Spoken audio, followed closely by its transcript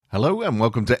Hello and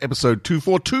welcome to episode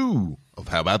 242 of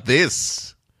How About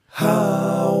This?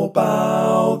 How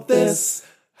about this?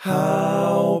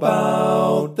 How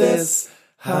about this?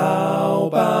 How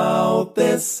about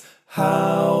this?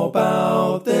 How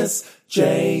about this?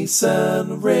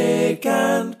 Jason, Rick,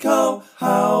 and Carl.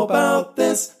 How about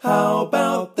this? How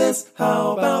about this?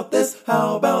 How about this?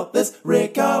 How about this?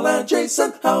 Rick, Carl, and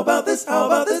Jason. How about this? How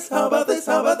about this? How about this?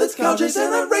 How about this? Carl,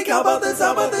 Jason, and Rick. How about this?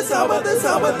 How about this? How about this?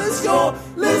 How about this? You're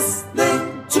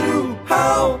listening to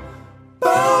How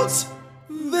About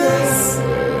This?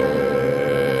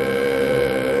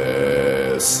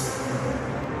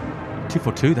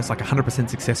 242, that's like 100%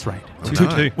 success rate. Two for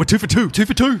two. We're 2 for 2. 2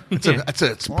 for 2. It's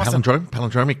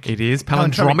palindromic. It is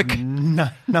palindromic.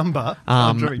 Number.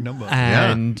 Palindromic number.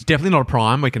 And definitely not a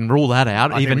prime. We can rule that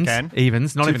out. I think we Evens. can.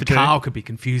 Evens. Not 2 even for 2. Carl could be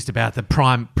confused about the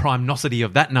primenosity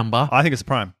of that number. I think it's a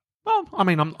prime. Well, I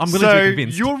mean, I'm willing So to be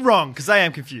convinced. you're wrong because I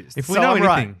am confused. If we So know I'm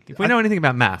anything, right. if we know anything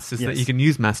about maths, is that Yes. you can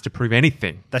use maths to prove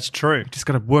anything. That's true. Just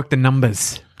got to work the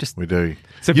numbers. We do.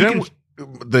 So if you you know,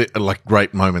 the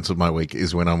great moments of my week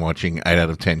is when I'm watching 8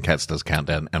 out of 10 Cats Does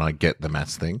Countdown and I get the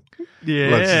maths thing.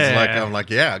 Yeah. I'm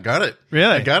like, yeah, I got it.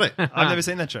 Really? I got it. I've never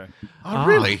seen that show. Oh,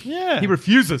 really? Yeah. He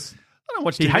refuses. I don't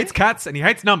watch He TV. hates cats and he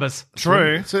hates numbers.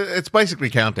 True. So it's basically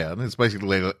countdown. It's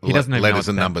basically He doesn't even know letters it's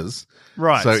and that. numbers.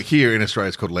 Right. So here in Australia,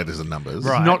 it's called Letters and Numbers.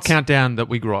 Right. Not Countdown that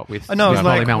we grew up with. I know, I was With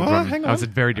like, Molly Melbourne. what? Hang That was a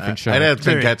on. very different show. 8 out of 10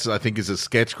 Very. Cats, I think, is a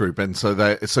sketch group. And so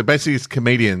basically it's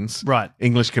comedians, Right.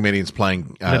 English comedians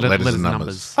playing letters and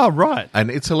numbers. Oh, right.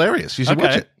 And it's hilarious. You should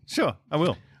watch Okay. it. Sure. I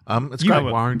will. It's You great.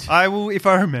 won't. I will if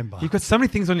I remember. You've got so many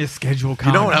things on your schedule, You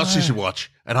Carl. know what else you should watch?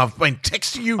 And I've been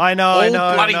texting you I know, all I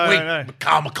know, bloody I know, week, I know.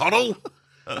 Carl McConnell.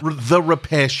 The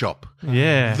Repair Shop.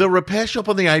 Yeah. The Repair Shop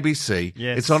on the ABC.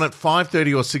 Yes. It's on at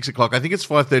 5:30 or 6 o'clock. I think it's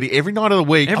 5:30 every night of the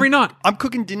week. Every night. I'm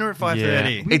cooking dinner at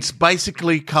 5:30. It's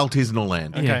basically cultisnal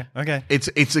land. Okay. Okay.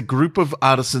 It's a group of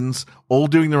artisans all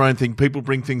doing their own thing. People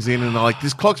bring things in and they're like,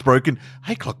 this clock's broken.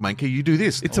 Hey, clockmaker, you do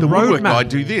this. It's the a woodwork roadmap. guy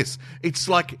do this. It's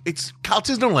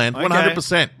cultisnal land,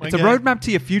 100%. It's a Okay. roadmap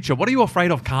to your future. What are you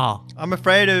afraid of, Carl? I'm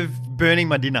afraid of burning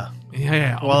my dinner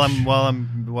Yeah. while I'm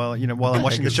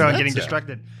watching the show and getting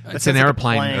distracted. It's an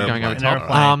aeroplane going over An top.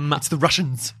 aeroplane. It's the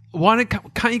Russians. Why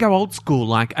can't you go old school,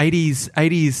 like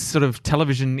 80s sort of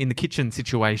television in the kitchen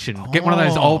situation? Get one of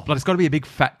those old, but it's got to be a big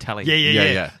fat telly.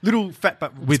 Yeah. Little fat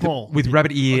but With small.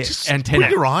 rabbit ear Just antenna.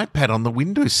 put your iPad on the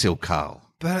windowsill, Carl.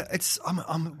 But it's I'm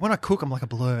when I cook, I'm like a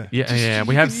blur. Yeah.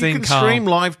 We have You seen can Carl. stream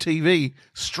live TV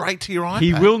straight to your iPad.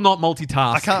 He will not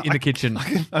multitask I can't in the kitchen. I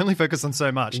can only focus on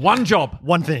so much. One job.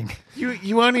 One thing.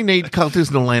 You only need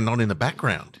cultisnal land on in the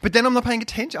background. But then I'm not paying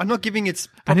attention. I'm not giving its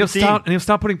And he'll proper thing.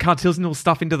 start putting artisanal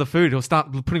stuff into the food. He'll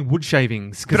start putting wood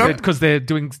shavings because they're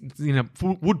doing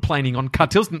wood planing on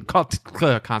cultisnal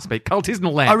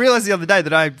land. I realized the other day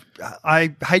that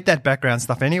I hate that background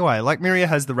stuff anyway. Like Miria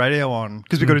has the radio on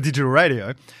because we've got a digital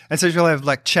radio, and so she'll have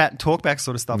like chat, talkback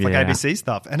sort of stuff, like Yeah. ABC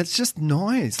stuff, and it's just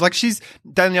noise. Like she's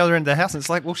down the other end of the house, and it's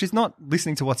like, well, she's not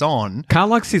listening to what's on. Carl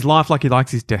likes his life like he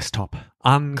likes his desktop,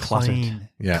 uncluttered. Clean.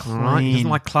 Yeah. Right? He doesn't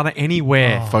like clutter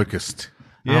anywhere. Focused.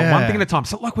 Yeah. One thing at a time.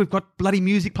 So, like, we've got bloody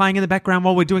music playing in the background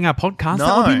while we're doing our podcast.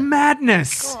 That would be No.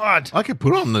 madness. God. I could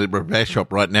put on the Repair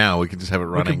Shop right now. We could just have it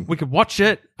running. We could watch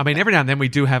it. I mean, every now and then we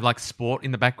do have like sport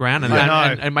in the background, and, I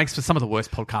know. and it makes for some of the worst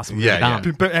podcasts we've Yeah,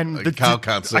 ever done. yeah. And Carl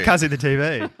can't see I it. can't see the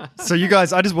TV. So you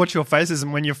guys, I just watch your faces,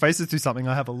 and when your faces do something,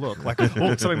 I have a look. Like, oh,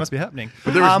 something must be happening.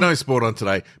 But there is no sport on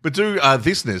today. But do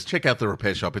listeners check out the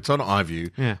Repair Shop? It's on iView.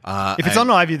 Yeah. If it's on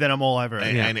iView, then I'm all over it.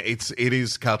 and it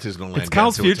is cultisnal land. It's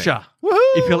Carl's down to a future. Woohoo!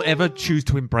 If he'll ever choose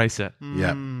to embrace it.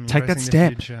 Yeah. Take that Embracing the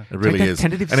step. future. It really Take that is,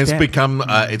 tentative and it's step. become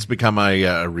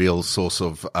a real source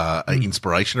of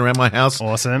inspiration around my house.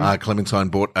 Awesome. Clementine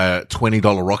bought a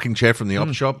 $20 rocking chair from the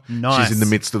op shop. Nice. She's in the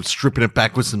midst of stripping it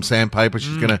back with some sandpaper.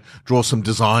 She's going to draw some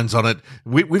designs on it.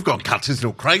 We've got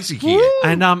cultisnal crazy here.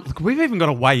 And look, we've even got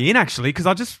a way in actually because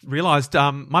I just realised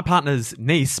my partner's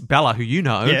niece Bella, who you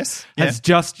know, Yes, has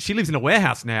she lives in a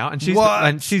warehouse now, and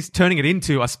she's turning it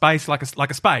into a space like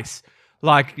a space.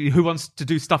 Like, who wants to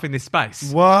do stuff in this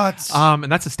space? What?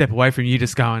 And that's a step away from you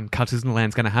just going, cultism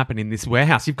land's going to happen in this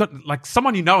warehouse. You've got, like,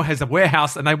 someone you know has a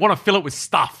warehouse and they want to fill it with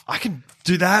stuff. I can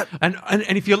do that. And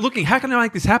if you're looking, how can I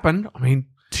make this happen? I mean,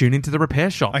 tune into the Repair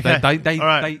Shop. Okay. They All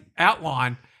right. they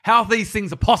outline how these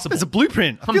things are possible. There's a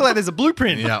blueprint. I feel like there's a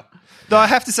blueprint. Yeah. Though I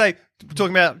have to say,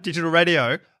 talking about digital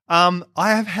radio, I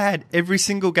have had every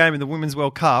single game in the Women's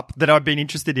World Cup that I've been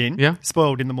interested in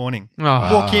spoiled in the morning. Oh.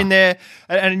 Walk in there,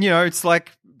 and you know, it's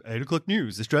like 8 o'clock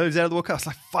news. Australia's out of the World Cup. It's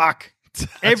like, fuck.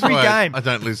 Every Why game. I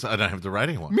don't listen. I don't have the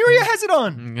radio on. Miria has it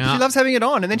on. Yeah. She loves having it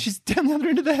on, and then she's down the other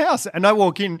end of the house. And I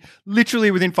walk in,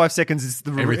 literally within 5 seconds,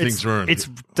 Everything's ruined. It's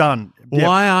done. Yeah.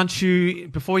 Why aren't you,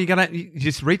 before you get up, you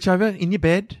just reach over in your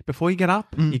bed before you get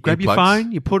up, you grab your Earplugs.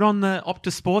 phone, you put on the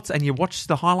Optus Sports, and you watch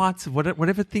the highlights of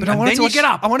whatever thing, But I and wanted then to you watch, get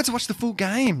up. I wanted to watch the full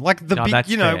game, like the No, big, that's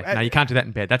you know. fair. No, you can't do that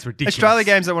in bed. That's ridiculous. Australia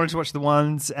games, I wanted to watch the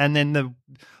ones, and then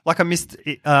I missed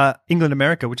England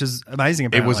America, which is amazing. It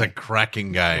Apparently. was a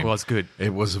cracking game. It was good.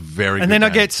 It was a very good And then I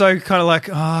game. get so kind of like,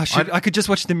 I could just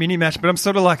watch the mini match, but I'm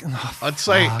sort of like, I'd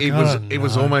say it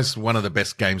was almost one of the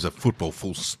best games of football,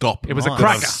 full stop. It was a that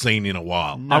cracker. I've seen in a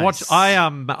while. I watched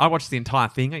the entire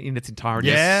thing in its entirety.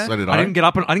 Yeah? So did I didn't get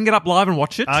up live and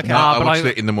watch it. Okay. No, I but watched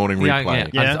it in the morning replay.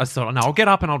 Yeah. I thought, no, I'll get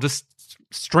up and I'll just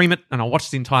stream it and I'll watch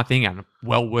the entire thing, and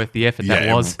well worth the effort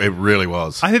that was. It really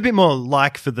was. I have a bit more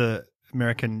like for the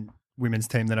American women's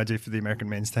team than I do for the American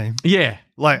men's team. Yeah.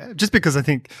 Like, just because I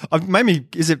think, maybe,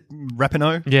 is it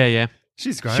Rapinoe? Yeah.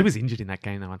 She's great. She was injured in that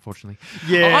game, though, unfortunately.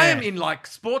 Yeah. I am in like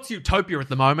sports utopia at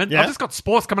the moment. Yeah. I've just got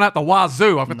sports coming out the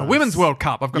wazoo. I've got the Women's World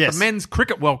Cup. I've got Yes. the Men's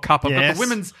Cricket World Cup. I've got Yes. the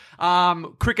Women's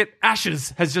Cricket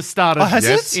Ashes has just started has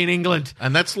Yes. in England.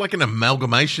 And that's like an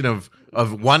amalgamation of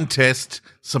one test,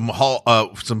 some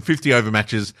 50 over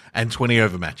matches and 20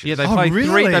 over matches. Yeah, they Oh, play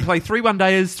really? They play 3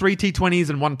 one-dayers, 3 T20s,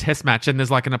 and 1 Test match, and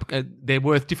there's like they're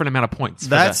worth different amount of points. for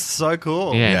That's the- so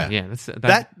cool. yeah.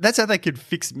 That's how they could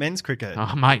fix men's cricket.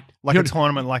 Oh, mate, Like you're, a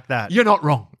tournament like that. you're not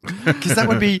wrong. Because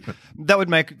that would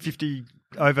make 50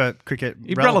 over cricket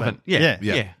Irrelevant. Yeah.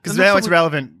 Yeah. Because And now that's it's what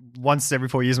relevant once every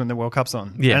 4 years when the World Cup's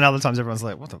on. Yeah. And other times everyone's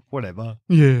like, whatever.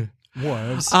 Yeah.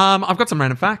 Words. I've got some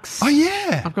random facts. Oh,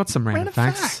 yeah. I've got some random Random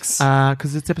facts. facts.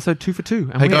 Because it's episode 2 for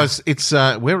 2. And Hey we are- guys, it's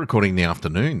we're recording in the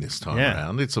afternoon this time Yeah.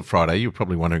 around. It's a Friday. You're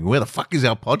probably wondering where the fuck is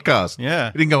our podcast? Yeah.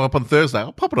 It didn't go up on Thursday.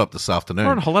 I'll pop it up this afternoon.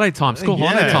 We're on holiday time, school Yeah.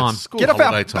 holiday time. School Get off our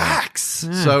holiday time. backs.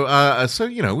 So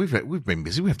you know we've been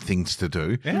busy. We have things to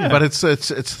do. Yeah. But it's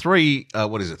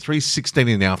 3:16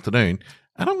 in the afternoon,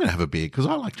 and I'm going to have a beer because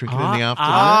I like drinking in the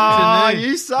afternoon. Oh, Afternoon.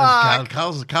 you suck.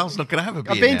 Carl's not going to have a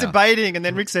beer. I've been now. debating, and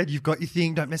then Rick said, "You've got your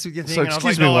thing. Don't mess with your thing." So and I was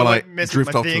excuse like, me "No, while I won't mess with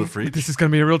drift my off to thing." the fridge. This is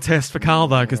going to be a real test for Carl,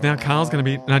 though, because now Jason's going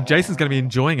to be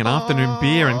enjoying an afternoon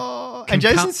beer. And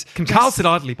Jason's Can Carl sit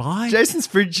idly by? Jason's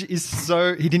fridge is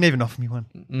so. He didn't even offer me one.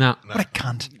 No. What a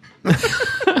cunt.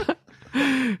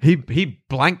 He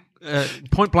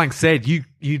point blank said,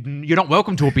 you're not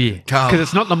welcome to a beer Carl. because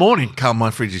it's not in the morning. Carl, my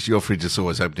fridge is your fridge. It's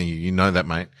always open to you. You know that,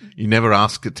 mate. You never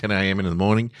ask at 10 a.m. in the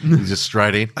morning. You just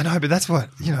straight in. I know, but that's what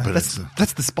But That's it's,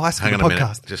 that's the spice for Hang the on a minute.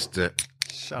 podcast. Just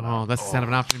Oh, that's the sound of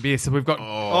an afternoon beer. So we've got,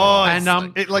 Oh, and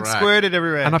it like crack. squirted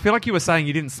everywhere. and I feel like you were saying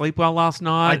you didn't sleep well last I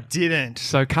night. didn't.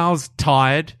 So Carl's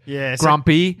tired, Yeah, so-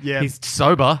 grumpy, yeah. he's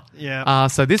sober. Yeah.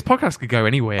 So this podcast could go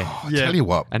anywhere. I Yeah. tell you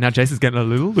what. And now Jason's getting a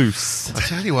little loose. I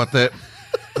tell you what.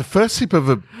 The first sip of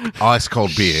a ice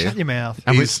cold beer Shut your mouth.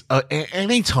 is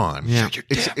any time. Yeah.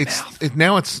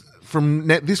 Now it's from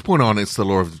this point on. It's the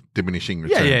law of diminishing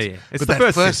returns. yeah. It's But the that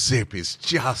first first sip is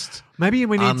just Maybe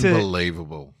we need to.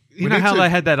 unbelievable. You know how they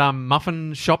had that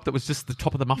muffin shop that was just the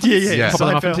top of the muffins? Yeah. Top of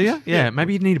the muffin Seinfeld. tier? Yeah,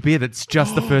 maybe you need a beer that's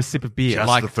just the first sip of beer. Just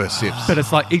like the first sips. But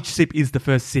it's like each sip is the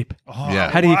first sip.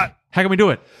 Yeah. How can we do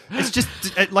it? It's just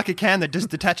like a can that just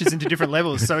detaches into different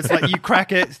levels. So it's like you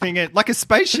crack it, thing it, like a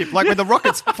spaceship, like when the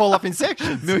rockets fall off in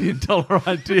sections. $1 million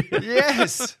idea.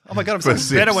 Yes. Oh my God, I'm so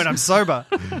First better sips. when I'm sober.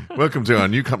 Welcome to our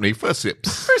new company, First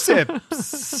Sips.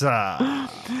 Percepts.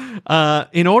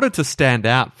 In order to stand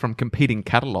out from competing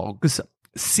catalogues,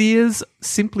 Sears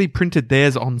simply printed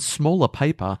theirs on smaller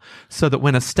paper so that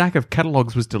when a stack of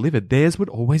catalogues was delivered, theirs would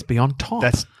always be on top.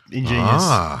 That's ingenious.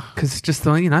 because just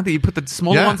that you put the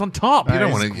smaller Yeah. ones on top. You don't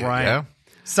is want to. great. Yeah.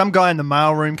 Some guy in the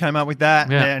mailroom came up with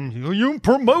that, Yeah. and you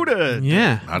promoted.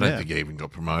 Yeah. I don't think he even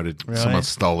got promoted. Someone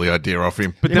stole the idea off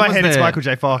him. But In then my was head, it's there- Michael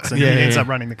J. Fox, and Yeah, he ends yeah. up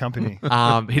running the company.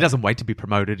 He doesn't wait to be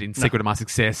promoted in Secret of My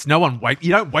Success. No one wait.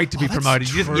 You don't wait to be that's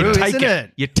promoted. You true, just take isn't it.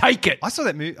 it? You take it. I saw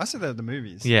that movie. I saw that at the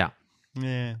movies. Yeah.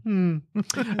 Yeah. And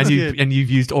good. you've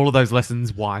used all of those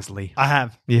lessons wisely. I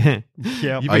have. Yeah.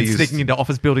 Yeah. You've I been used- sneaking into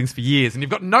office buildings for years and you've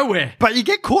got nowhere. But you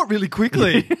get caught really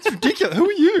quickly. It's ridiculous. Who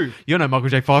are you? You're no Michael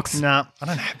J. Fox. Nah, I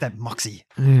don't have that moxie.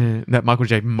 That Michael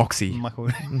J. Moxie. Michael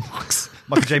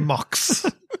Michael J. Mox.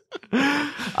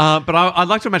 But I'd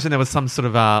like to imagine there was some sort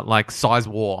of like size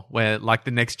war where like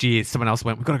the next year someone else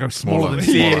went, we've got to go smaller than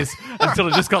Smaller. Sears until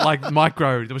it just got like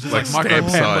micro. There was just like, Like micro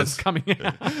stamp pamphlets size. coming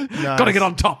out. Nice. Got to get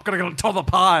on top. Got to get on top of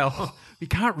the pile. You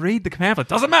can't read the pamphlet.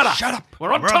 Doesn't matter. Shut up.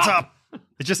 We're on top.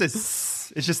 It just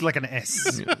says, it's just like an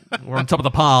S. We're on top of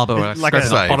the pile, but we're Like scraping a-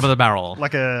 the bottom of the barrel.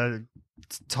 Like a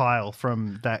tile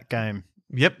from that game.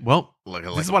 Yep. Well, Like-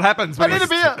 this is what happens when, I need a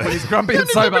beer. when he's grumpy and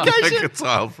sober.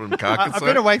 Reconciled from Carcassonne. I've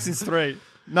been awake since 3.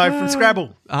 No, from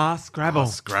Scrabble. Scrabble.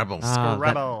 Scrabble.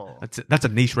 Scrabble. That's a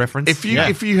niche reference.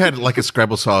 If you had like a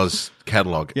Scrabble size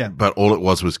catalog, Yeah. but all it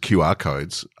was QR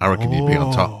codes, I reckon you'd be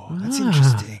on top. That's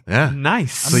interesting. Yeah.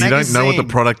 Nice. So you don't know what the magazine.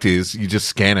 product is, you just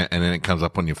scan it and then it comes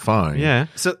up on your phone. Yeah.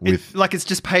 So With- it's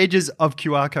just pages of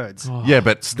QR codes. Yeah,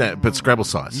 but Scrabble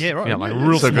size. Yeah, right. Yeah, like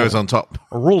real So it small. goes on top.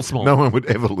 Real small. No one would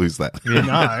ever lose that. No.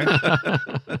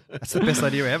 That's the best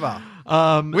idea ever.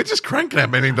 We're just cranking out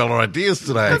 $1 million ideas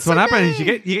today. That's what happens.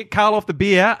 You get Carl off the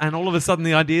beer, and all of a sudden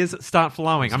the ideas start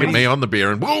flowing. I Get mean, me on the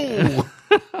beer and whoa!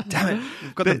 Damn it.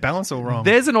 We've got the balance all wrong.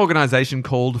 there's an organisation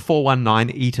called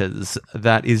 419 Eaters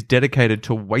that is dedicated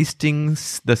to wasting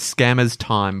the scammers'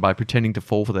 time by pretending to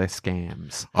fall for their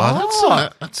scams.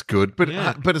 That's good. But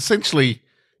Yeah. but essentially,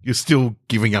 you're still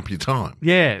giving up your time.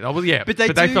 Yeah, well, yeah, But they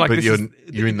do- feel like But this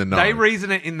you're in the know. They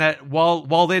reason it in that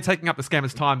while they're taking up the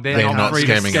scammers' time, they're They're not free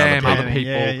to scamming scam other other people.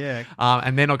 people. Yeah.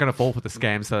 And they're not going to fall for the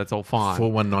scam, so it's all fine.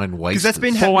 419 waste. Because that's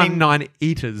been happening. 419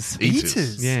 Eaters.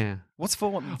 Eaters. Yeah. What's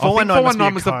 419? I think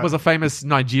 419 419 was a famous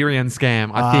Nigerian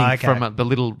scam, I think, okay. from the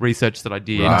little research that I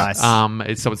did. Right.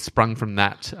 So it's sprung from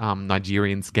that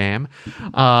Nigerian scam.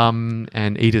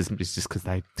 And Eaters is just because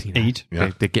they Eat. they're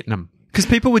getting them. Because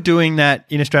people were doing that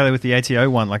in Australia with the ATO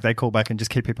one, like they call back and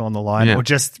just keep people on the line, Yeah. or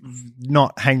just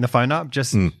not hang the phone up,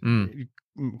 just create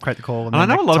the call. And I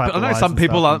then know they I type the know lies some and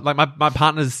people stuff. are, like my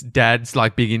partner's dad's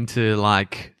like big into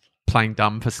like playing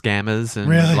dumb for scammers and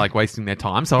Really? like wasting their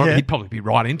time. So Yeah. he'd probably be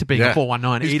right into being a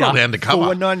 419 He's eater. probably undercover.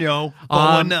 419, yo.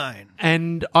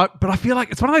 419. But I feel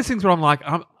like it's one of those things where I'm like,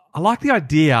 I like the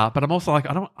idea, but I'm also like,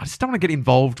 I just don't want to get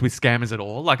involved with scammers at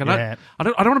all. Like, Yeah. I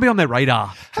don't want to be on their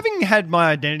radar. Having had my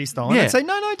identity stolen, Yeah. I'd say,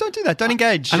 no, don't do that. Don't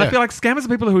engage. And I feel like scammers are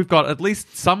people who've got at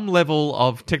least some level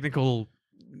of technical,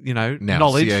 Nous,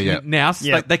 knowledge. yeah. Nous.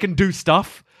 Yeah. They can do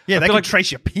stuff. yeah, I they feel can like-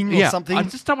 trace your ping or something. I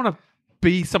just don't want to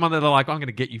be someone that are like, I'm going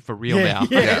to get you for real yeah. now.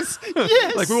 Yes.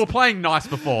 Yes. Like we were playing nice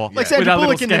before, Like with Sandra our little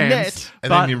Bullock in the scams. net. And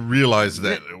But- then you realize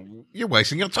that you're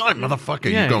wasting your time,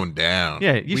 motherfucker. Yeah. You're going down.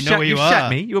 Yeah, you We know shat, where you you shat are.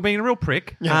 me. You were being a real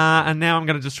prick, Yeah. and now I'm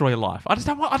going to destroy your life. I just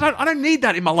don't want. I don't need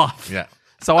that in my life. Yeah.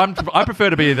 So I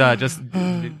prefer to be the just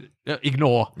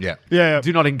ignore. Yeah. Yeah.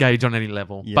 Do not engage on any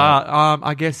level. Yeah. But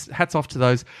I guess hats off to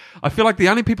those. I feel like the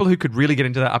only people who could really get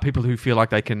into that are people who feel like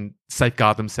they can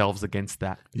safeguard themselves against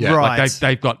that. Yeah. Right. Like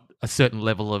they've got a certain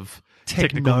level of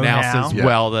technical know-how. nous as Yeah.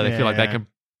 well that they feel like they Yeah. can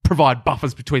provide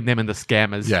buffers between them and the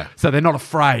scammers. Yeah. So they're not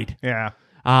afraid. Yeah.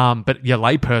 But your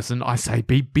layperson, I say,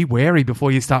 be wary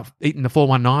before you start eating the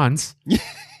 419s.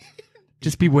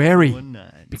 Just be wary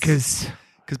because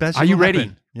bad shit Are you will ready?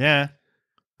 happen. Yeah.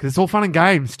 it's all fun and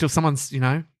games till someone's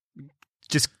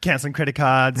Just cancelling credit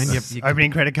cards, And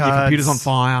opening credit your cards. computer's on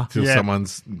fire. Till Yeah.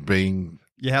 someone's being.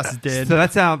 Your house is dead. So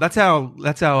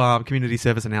that's our community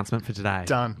service announcement for today.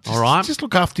 Done. All right. Just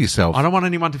look after yourself. I don't want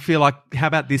anyone to feel like, how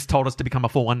about this told us to become a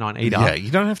 419 eater? Yeah, you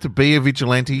don't have to be a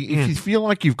vigilante. If you feel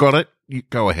like you've got it, you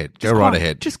go ahead. Go right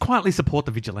ahead. Just quietly support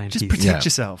the vigilantes. Just protect Yeah.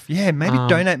 yourself. Yeah, maybe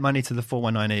donate money to the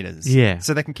 419 eaters. Yeah.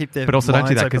 So they can keep their But also don't do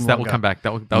lines that because open that will longer. come back.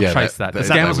 They'll Yeah, trace that. that- The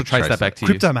that scammers would will trace trace that back that. to you.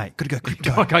 Crypto, mate. Gotta go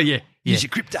crypto. Okay, yeah. Use your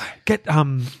crypto. Get how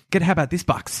about this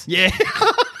bucks? Yeah.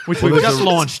 Which Well, we've there's just a-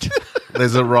 launched.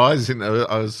 There's a rise in.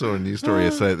 I saw a news story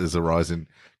yesterday. There's a rise in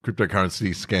cryptocurrency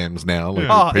scams now. Like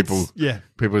Oh, people, it's- yeah.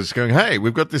 people are just going, "Hey,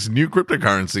 we've got this new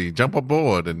cryptocurrency. Jump on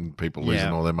board!" And people losing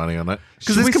Yeah. all their money on it.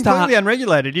 Because Should it's we completely start-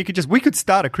 unregulated. We could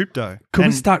start a crypto. Could we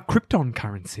And start Krypton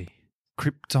currency?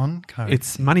 Krypton currency?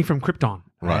 It's money from Krypton.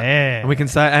 Right. Yeah. And we can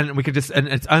say, and we can just, and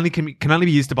it's only can only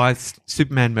be used to buy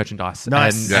Superman merchandise.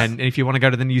 Nice. And, Yeah. and if you want to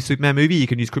go to the new Superman movie, you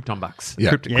can use Krypton bucks.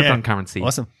 Yeah. Krypton Yeah. currency.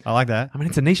 Awesome. I like that. I mean,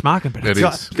 it's a niche market, but It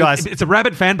it's, is. Guys, it's a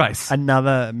rabid fan base.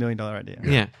 another $1 million idea.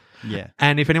 Yeah. Yeah.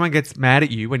 And if anyone gets mad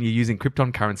at you when you're using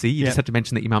Krypton currency, you just have to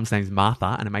mention that your mum's name's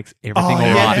Martha, and it makes everything Oh, all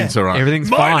yeah. right. Everything's all right. Everything's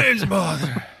My fine. name's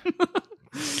Mother.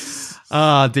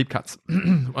 Deep cuts.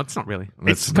 Well, it's not really.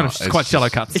 It's It's kind not. of It's quite shallow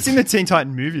just- cuts. It's in the Teen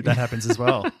Titan movie that happens as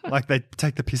well. Like they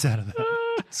take the piss out of that.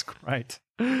 It's great.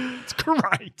 It's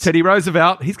great. Teddy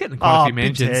Roosevelt. He's getting quite a few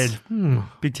Big mentions. Ted.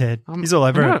 Big Ted. He's all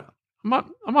over it.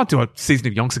 I might do a season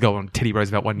of Yonks ago on Teddy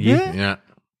Roosevelt one year. Yeah.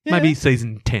 Yeah. Maybe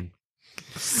season 10.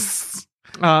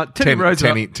 Teddy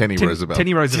Roosevelt. Tenny Roosevelt.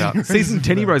 Tenny Roosevelt. Season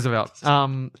Tenny Roosevelt.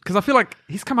 Because I feel like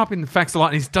he's come up in the facts a lot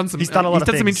and he's done some a lot of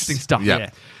some things. interesting stuff. Yeah.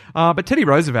 But Teddy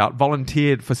Roosevelt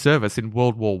volunteered for service in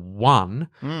World War One,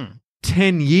 Hmm.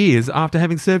 10 years after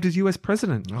having served as US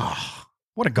president.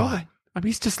 What a guy. I mean,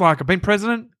 he's just like, I've been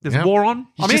president, there's Yeah. war on.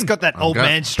 He's I'm just in. got that old Okay.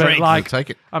 man But strength. like- Take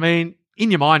it. I mean,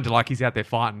 in your mind, like he's out there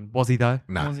fighting. Was he though?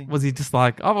 No. Was he just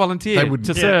like, I volunteer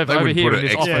to serve They over would here put in an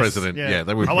this office? ex-president. Yeah,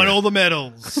 they would. I put want it. all the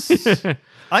medals.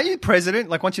 Aren't you president?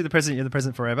 Like, once you're the president, you're the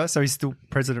president forever. So he's still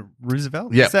President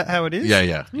Roosevelt? Yeah. Is that how it is?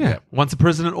 Yeah. Once a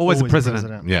president, always a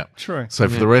president. Yeah. True. So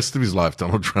for the rest of his life,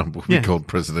 Donald Trump will be Yeah. called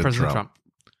President Trump.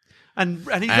 And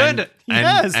he's earned it. He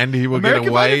has. And he will America get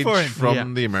a voted wage for him. from Yeah.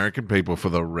 the American people for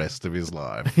the rest of his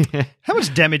life. How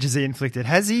much damage has he inflicted?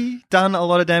 Has he done a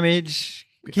lot of damage?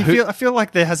 I feel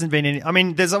like there hasn't been any. I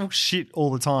mean, there's all shit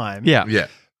all the time. Yeah. Yeah.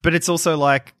 But it's also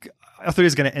like, I thought he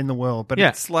was going to end the world, but Yeah.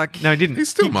 it's like, No, he didn't. He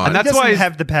still might. And he that's doesn't why he's-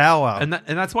 have the power. And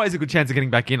that's why he's a good chance of getting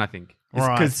back in, I think.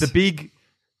 Right. Because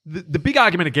the big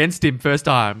argument against him first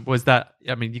time was that,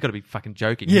 I mean, you got to be fucking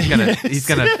joking. He's gonna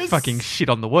Yes. fucking shit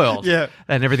on the world. Yeah.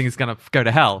 And everything is gonna go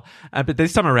to hell. But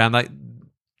this time around, like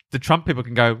the Trump people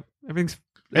can go, everything's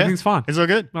fine. It's all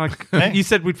good. Like Hey. you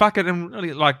said, we'd fuck it, and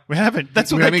really, like We haven't.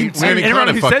 That's what We they only- can we only do. everyone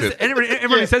kinda who fucked says it.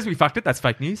 everyone who says we fucked it, that's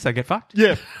fake news. So get fucked.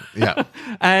 Yeah. Yeah.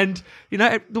 And you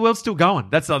know the world's still going.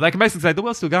 That's all they can basically say. The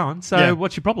world's still going. So Yeah.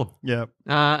 what's your problem? Yeah.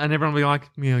 And everyone will be like,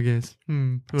 yeah, I guess.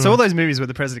 So all those movies where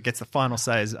the president gets the final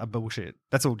say are bullshit.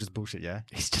 That's all just bullshit, yeah?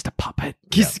 he's just a puppet.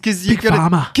 Because you Big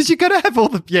Pharma. Because you got to have all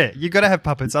the... Yeah, you got to have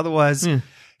puppets. Otherwise,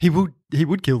 he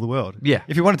would kill the world. Yeah.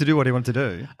 If he wanted to do what he wanted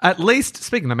to do. At least,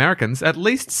 speaking of Americans, at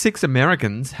least 6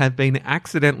 Americans have been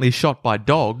accidentally shot by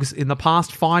dogs in the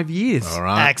past 5 years, All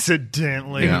right.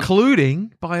 Accidentally. Yeah.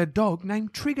 including by a dog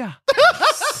named Trigger.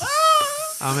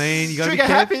 I mean, you got to be Trigger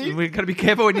careful. happy. We got to be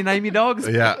careful when you name your dogs.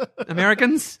 Yeah.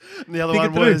 Americans And the other Think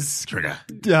one it through. was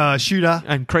Trigger. Shooter.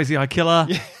 and Crazy Eye Killer,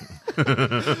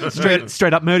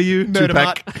 straight up murder you. Murder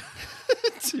Tupac.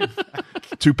 Mart.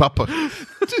 Two papa.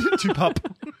 Tupac.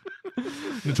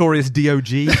 Notorious DOG.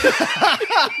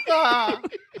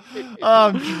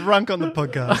 I'm drunk on the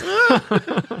podcast.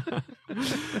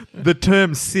 The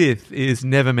term Sith is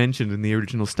never mentioned in the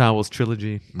original Star Wars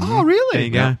trilogy. Oh, really? There you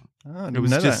go. Oh, I didn't It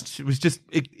was know just, it was just,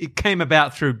 it came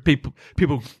about through people,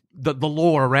 the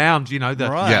lore around, you know,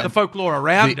 Right. the folklore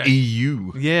around The it.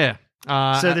 EU. Yeah.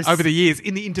 So this- Over the years,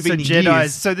 in the So intervening Jedi's.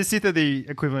 years. So the Sith are the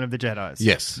equivalent of the Jedi's.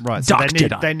 Yes. Right. So Dark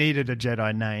Jedi. they needed a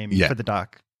Jedi name Yeah. for the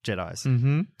Dark Jedi's.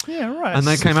 Mm-hmm. Yeah, right. And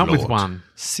they came up with Lord. one.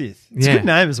 Sith. It's Yeah. a good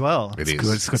name as well. It is.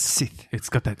 Good. It's got, Sith. it's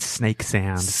got that snake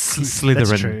sound. Sith. Slytherin.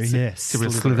 That's true, yeah.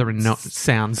 Slytherin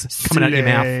sounds coming out your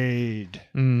mouth.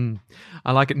 Slade.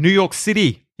 I like it. New York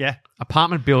City. Yeah.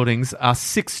 Apartment buildings are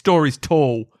 6 stories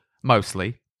tall,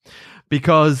 mostly,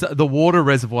 because the water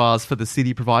reservoirs for the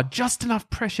city provide just enough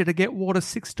pressure to get water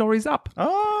 6 stories up.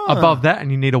 Oh. Above that,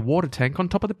 and you need a water tank on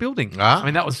top of the building. Ah. I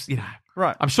mean, that was,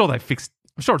 Right. I'm sure they fixed.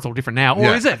 I'm sure it's all different now. Or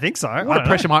Yeah. is it? I think so. I Water don't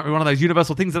pressure know. might be one of those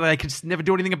universal things that they could just never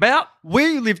do anything about.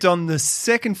 We lived on the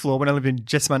second floor when I lived in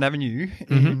Jessamine Avenue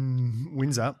in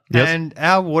Windsor, Yes. and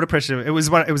our water pressure it was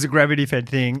a gravity fed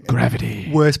thing. Gravity.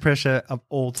 Worst pressure of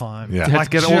all time. Yeah. You had to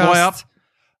get it all the way up?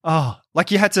 Oh,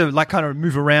 like you had to like kind of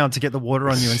move around to get the water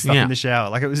on you and stuff Yeah. in the shower.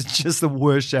 Like it was just the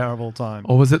worst shower of all time.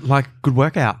 Or was it like good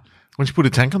workout? Why don't you put a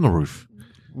tank on the roof?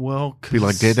 Well, Be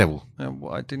like Daredevil.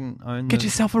 well, I didn't own. Get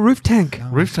yourself a roof tank.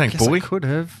 Roof tank, Guess boy. I could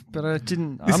have, but I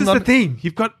didn't. This I'm is not, the thing.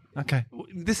 You've got. Okay.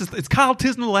 It's Carl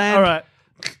Tisner land. All right.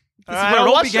 This is where it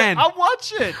all began. I'll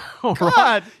watch it. All God.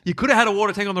 right. You could have had a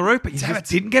water tank on the roof, but you Damn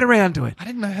just it. didn't get around to it. I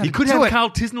didn't know how You to could do have it. Carl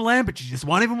Tisner land, but you just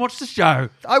won't even watch the show.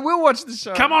 I will watch the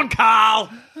show. Come on, Carl.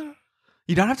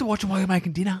 You don't have to watch it while you're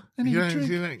making dinner. You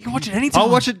You can watch it anytime. I'll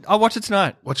watch it. I'll watch it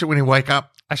tonight. Watch it when you wake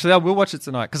up. Actually, I will watch it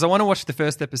tonight because I want to watch the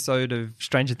first episode of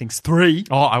Stranger Things 3.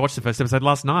 Oh, I watched the first episode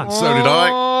last night. So did I.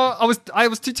 Oh, I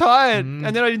was too tired, and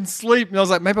then I didn't sleep. And I was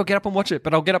like, maybe I'll get up and watch it,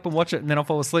 but I'll get up and watch it, and then I'll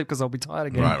fall asleep because I'll be tired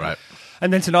again. Right.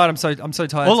 And then tonight, I'm so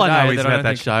tired. All I today know is that about don't that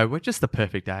think- show. We're just the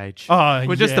perfect age. Oh,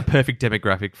 We're just yeah. the perfect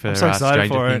demographic for so excited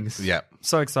Stranger for it. Things. Yeah.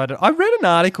 So excited! I read an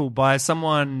article by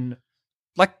someone,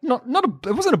 like it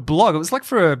wasn't a blog. It was like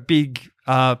for a big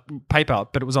paper,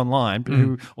 but it was online.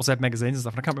 Who also have magazines and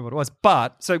stuff. And I can't remember what it was.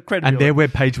 But so credit. And their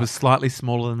web page was slightly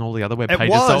smaller than all the other web It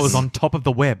pages, so it was. was on top of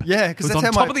the web. Yeah, it 'cause was that's on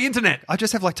how top my- of the internet. I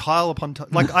just have like tile upon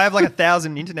like I have like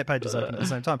 1,000 internet pages open at the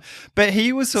same time. But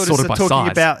he was sort of by talking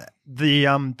size. about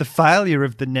the failure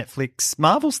of the Netflix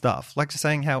Marvel stuff, like just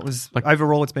saying how it was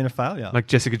overall it's been a failure. Like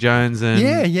Jessica Jones and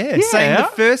yeah, saying the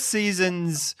first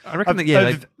seasons I reckon of- that, yeah,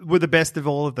 of- were the best of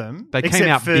all of them. They came except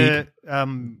out for big.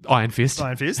 Iron Iron Fist.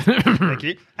 Fist. Thank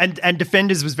you. And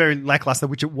Defenders was very lackluster,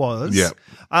 which it was. Yeah.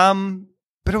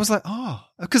 But it was like,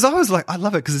 because I was like, I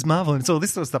love it because it's Marvel and it's all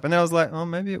this sort of stuff. And then I was like, oh,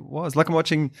 maybe it was. Like I'm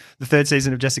watching the 3rd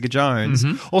season of Jessica Jones.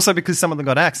 Also because some of them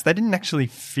got axed. They didn't actually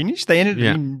finish. They ended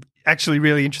Yeah. in actually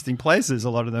really interesting places, a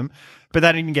lot of them. But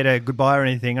they didn't get a goodbye or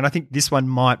anything. And I think this one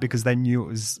might because they knew it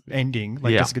was ending,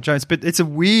 like Yeah. Jessica Jones. But it's a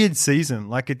weird season.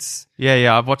 Like it's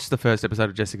Yeah. I've watched the first episode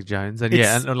of Jessica Jones, and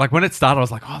It's- and like when it started, I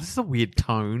was like, oh, this is a weird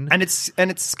tone. and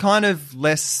it's kind of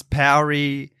less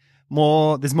powery.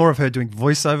 There's more of her doing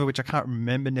voiceover, which I can't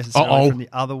remember necessarily from the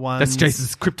other ones. That's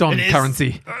Jason's Krypton It is.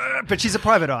 currency. But she's a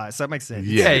private eye, so it makes sense.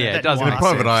 Yeah, it That does noir make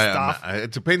Private sense eye. stuff.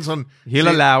 It depends on. He'll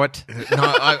See, allow it. No,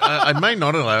 I may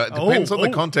not allow it. It depends on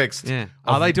the context. Yeah.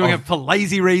 Are they doing it for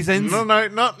lazy reasons? No,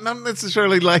 not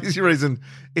necessarily lazy reason.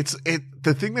 It's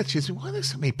the thing that she's. Why are there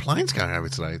so many planes going over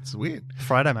today? It's weird.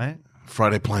 Friday, mate.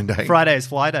 Friday plane day. Friday is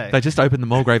fly day. They just opened the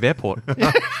Mulgrave Airport.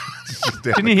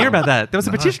 Didn't you hear about that? There was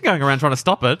a petition going around trying to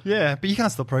stop it. Yeah, but you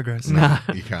can't stop progress.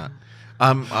 You can't.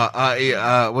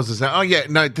 What's it say? Oh yeah,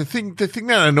 no. The thing that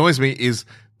annoys me is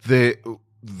the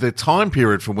time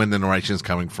period from when the narration is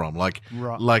coming from. Like,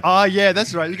 Oh, yeah,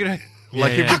 that's right. You're gonna.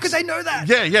 like yeah. if How it's- could they know that?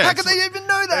 Yeah. How could they even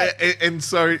know that? And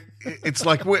so it's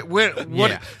like, what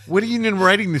Yeah. are you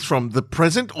narrating this from? The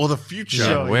present or the future?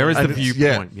 Sure, Where is the And it's-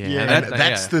 viewpoint? Yeah, Yeah, and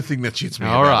that's the thing that shits me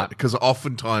All about right. it, because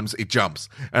oftentimes it jumps,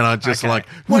 and I'm just Okay. like,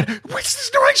 where's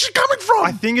this narration coming from?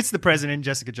 I think it's the president in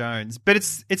Jessica Jones, but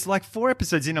it's like 4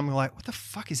 episodes in. I'm like, what the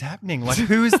fuck is happening? Like,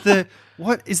 who is the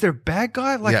what? Is there a bad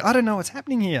guy? Like, Yeah. I don't know what's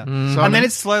happening here. So And then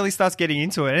it slowly starts getting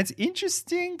into it, and it's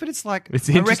interesting, but it's like It's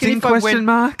I reckon interesting, if I question went-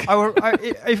 mark?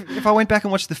 if I went back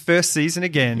and watched the first season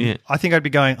again, Yeah. I think I'd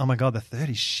be going, oh my god, the third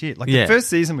is shit. Like Yeah. the first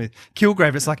season with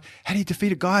Kilgrave, it's like, how do you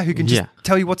defeat a guy who can just Yeah.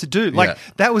 tell you what to do? Like Yeah.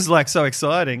 that was like so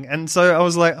exciting, and so I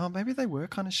was like, oh, maybe they were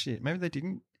kind of shit. Maybe they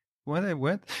didn't. Well, they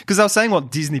weren't, because I was saying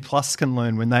what Disney Plus can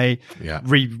learn when they Yeah.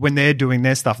 when they're doing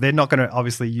their stuff. They're not going to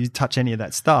obviously touch any of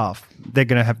that stuff. They're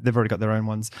going to have they've already got their own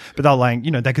ones, but they're like,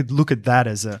 they could look at that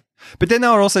as a. But then they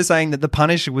were also saying that The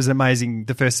Punisher was amazing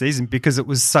the first season because it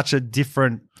was such a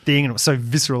different thing and it was so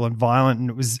visceral and violent, and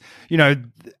it was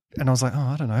and I was like, oh,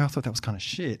 I don't know, I thought that was kind of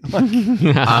shit. Like,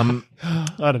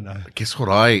 I don't know. Guess what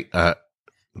I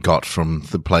got from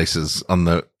the places on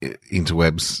the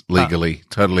interwebs legally,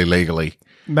 totally legally.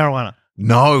 Marijuana,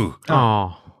 No,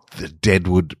 Oh. the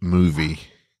Deadwood movie.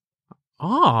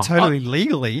 Oh. totally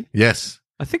legally. Yes.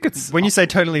 I think it's. When you say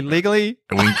totally legally,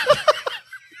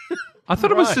 I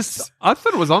thought it was Right. just. I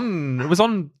thought it was on. It was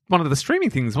on one of the streaming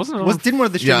things, wasn't it? didn't one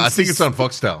of the Yeah, I streaming think it's on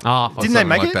Foxtel. Ah, Didn't they something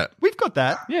make like it? that. We've got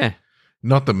that. yeah.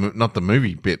 Not the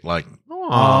movie bit. Like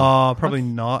Oh, probably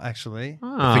not actually.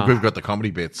 I think we've got the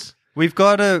comedy bits. We've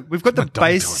got the done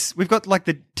base. We've got like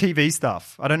the TV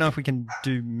stuff. I don't know if we can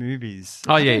do movies.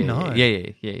 Oh yeah, I don't yeah,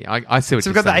 know. yeah. I see what So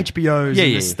you're we've got saying. the HBOs Yeah,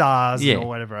 and yeah, the Stars yeah. or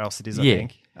whatever else it is. I Yeah.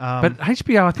 think. But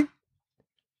HBO, I think.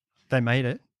 they made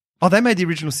it. Oh, they made the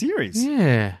original series.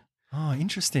 Yeah. Oh,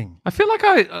 interesting. I feel like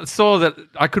I saw that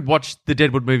I could watch the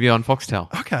Deadwood movie on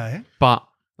Foxtel, Okay. but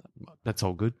that's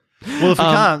all good. Well, if we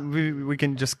can't, we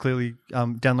can just clearly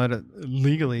download it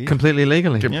legally. Completely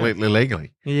legally. Completely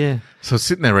legally. Yeah. So it's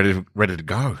sitting there ready to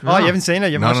go. Oh, you haven't seen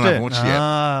it? You haven't No, watched no, I it? haven't watched it yet.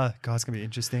 Ah, God, it's going to be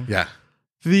interesting. Yeah.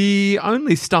 The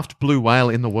only stuffed blue whale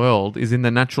in the world is in the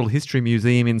Natural History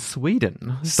Museum in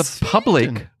Sweden. The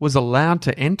public was allowed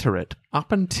to enter it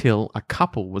up until a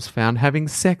couple was found having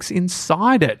sex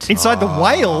inside it. Inside the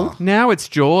whale? Now its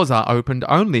jaws are opened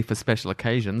only for special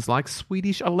occasions like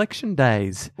Swedish election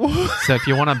days. So if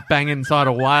you want to bang inside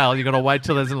a whale, you got to wait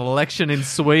till there's an election in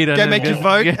Sweden. Go and make your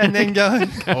vote and then go.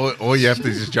 Or you have to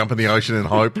just jump in the ocean and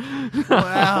hope.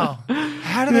 Wow.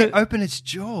 How do they open its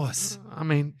jaws? I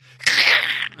mean,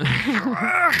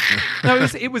 no,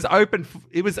 it was open.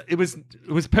 It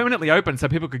was permanently open, so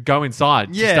people could go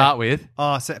inside to Yeah. start with.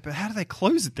 Oh, so, but how do they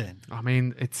close it then? I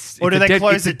mean, it's Or do a they dead-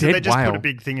 close it's a it? Do they dead just whale. put a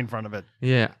big thing in front of it?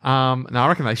 Yeah. No, I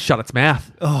reckon they shut its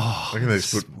mouth. Oh, I think they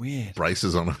just put weird.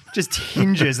 braces on it. Just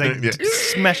hinges. They Yeah.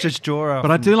 smash its jaw off.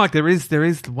 But I do like there is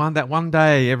one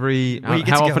day every Where you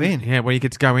get how to go often in. yeah, where you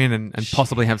get to go in and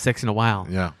possibly have sex in a whale.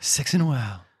 Yeah. sex in a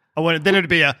whale. I want then it'd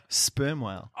be a sperm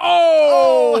whale.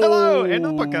 Oh, hello, end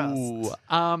of the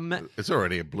podcast. It's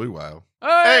already a blue whale.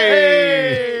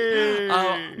 Hey!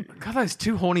 God, those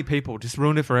two horny people just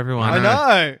ruined it for everyone. I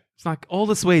know. It's like all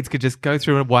the Swedes could just go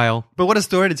through a whale. But what a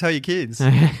story to tell your kids.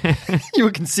 You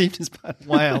were conceived as part of a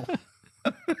whale.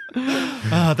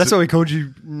 That's why we called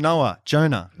you Noah.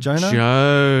 Jonah. Jonah.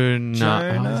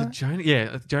 Jonah? Oh, is it Jonah?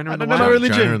 Yeah, Jonah I and the don't know whale. my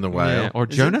religion. Jonah and the whale. Yeah, or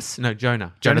Jonas? No,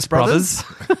 Jonah. Jonas Brothers?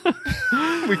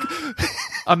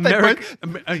 Jonas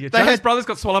had- Brothers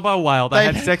got swallowed by a whale. They they-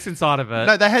 had sex inside of it.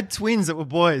 No, they had twins that were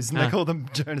boys, and they Ah. called them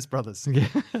Jonas Brothers. We're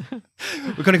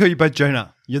going to call you both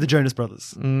Jonah. You're the Jonas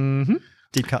Brothers. Mm-hmm.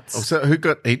 Deep cuts. So who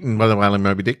got eaten by the whale in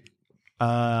Moby Dick?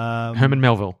 Herman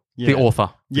Melville, yeah. the author.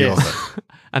 Yes. The author.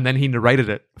 And then he narrated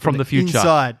it from the future.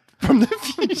 Inside. from the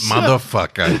future.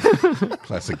 Motherfucker.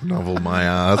 Classic novel, my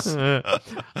ass.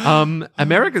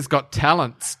 America's Got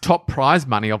Talent's top prize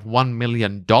money of $1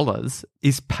 million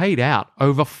is paid out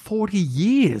over 40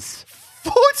 years.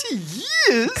 40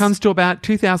 years? Comes to about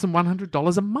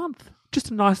 $2,100 a month. Just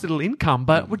a nice little income,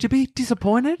 but would you be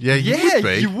disappointed? Yeah, you would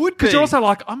be. you would be. Because you're also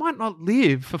like, I might not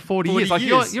live for 40 years. 40 Like,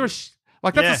 years. you're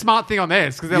like, that's Yeah. a smart thing on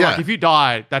theirs because they're Yeah. like, if you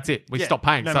die, that's it. We Yeah, stop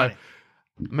paying. no So, money.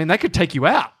 I mean, they could take you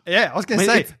out. Yeah, I was going to I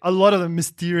mean, say, it's- a lot of them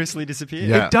mysteriously disappear.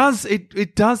 Yeah.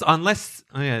 It does, unless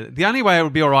the only way it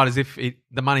would be all right is if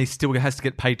the money still has to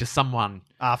get paid to someone.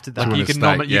 After Like that. an you can,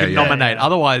 estate. you Yeah, can yeah. nominate. Yeah.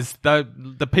 Otherwise,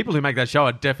 the people who make that show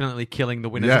are definitely killing the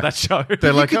winners Yeah. of that show.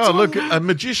 They're like, oh, look, a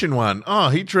magician one. Oh,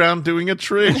 he drowned doing a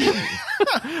trick.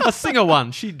 A singer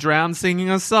one, she drowned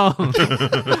singing a song.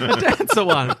 A dancer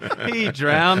one, he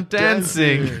drowned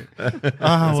dancing. Oh, There's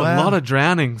a lot of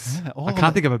drownings. all I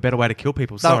can't think of a better way to kill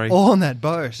people. They're Sorry. all on that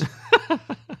boat.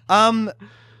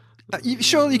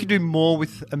 Surely you could do more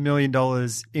with $1 million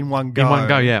in one go. In one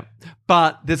go, yeah.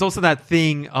 But there's also that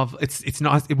thing of it's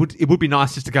nice. It would be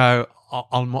nice just to go.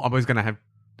 I'm always going to have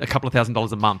a couple of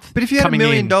 $1,000s a month. But if you had $1 coming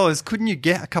million, in. couldn't you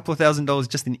get a couple of $1,000s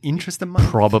just in interest a month?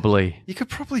 Probably. You could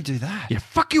probably do that. Yeah.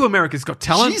 Fuck you, America's Got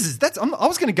Talent. Jesus, I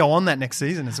was going to go on that next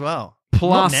season as well.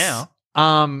 Plus, Not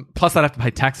now. Plus they'd have to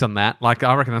pay tax on that. Like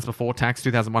I reckon that's before tax,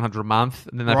 $2,100 a month,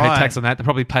 and then they pay Right. tax on that. They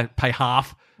probably pay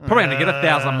half. Probably only get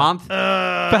 $1,000 a month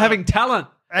for having talent.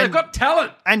 They've and- got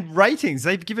talent. And ratings.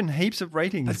 They've given heaps of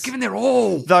ratings. They've given their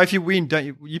all. Though if you win,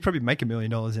 don't you probably make $1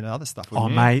 million in other stuff. Oh,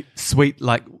 wouldn't you? mate, sweet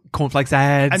like cornflakes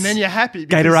ads, And then you're happy.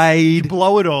 because Gatorade. You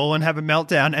blow it all and have a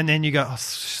meltdown, and then you go, oh,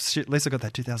 shit, at least I got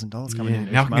that $2,000 coming in. Now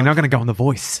each you're month. not going to go on The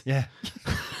Voice. Yeah.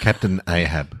 Captain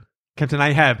Ahab Captain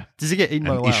Ahab. Does he get eaten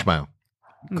by a and whale? Ishmael.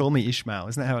 Call me Ishmael.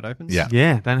 Isn't that how it opens? Yeah.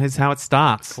 Yeah, that is how it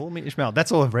starts. Call me Ishmael.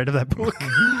 That's all I've read of that book.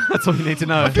 That's all you need to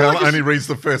know. Cal only reads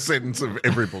the first sentence of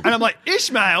every book. And I'm like,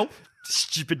 Ishmael?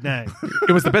 Stupid name.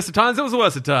 It was the best of times. It was the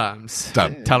worst of times.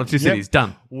 Done. Tale of Two Cities.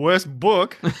 Done. Worst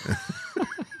book.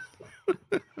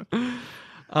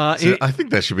 So I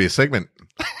think that should be a segment.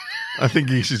 I think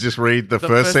you should just read the first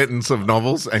first- sentence of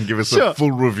novels and give us Sure. a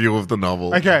full review of the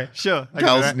novel. Okay, sure. I can do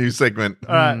Cal's that. new segment.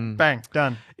 All right, bang,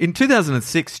 done. In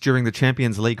 2006, during the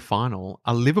Champions League final,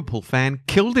 a Liverpool fan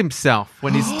killed himself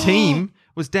when his team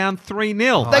was down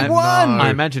 3-0. They won! I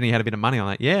imagine he had a bit of money on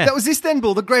that. Yeah. That was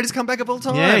Istanbul, the greatest comeback of all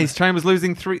time. Yeah, his team was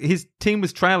losing his team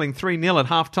was trailing 3-0 at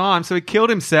half time, so he killed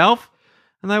himself.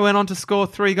 And they went on to score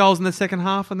 3 goals in the second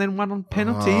half and then won on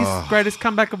penalties. Greatest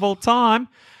comeback of all time.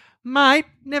 Mate,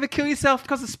 never kill yourself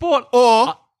because of sport.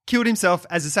 Or killed himself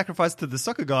as a sacrifice to the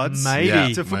soccer gods. Maybe. Yeah.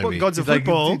 To football, Maybe. gods of Like,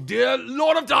 football. Dear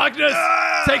Lord of Darkness,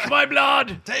 take my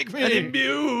blood. Take me. And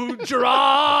imbue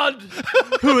Gerard,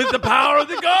 who is the power of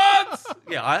the gods.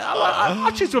 Yeah, I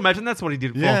choose to imagine that's what he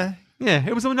did it for. Yeah. Yeah,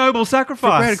 it was a noble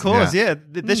sacrifice. Great cause, Yeah.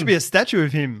 yeah. There should be a statue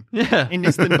of him Yeah. in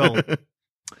Istanbul.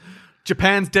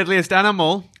 Japan's deadliest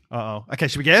animal. Uh-oh. Okay,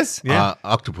 should we guess? Yeah.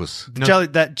 Octopus. No.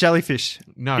 That jellyfish.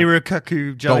 No.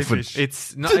 Irokaku jellyfish.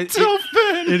 It's not. The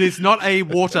dolphin! It is not a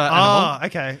water animal. Oh,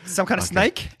 okay. Some kind of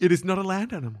snake? It is not a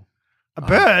land animal. A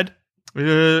bird?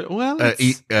 Well,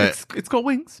 it's got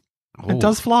wings. Oh. It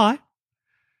does fly,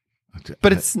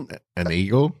 But it's an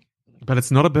eagle. but it's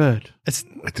not a bird. It's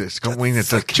got wings.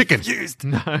 It's a chicken.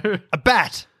 No, a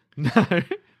bat. no.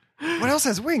 What else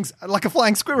has wings? Like a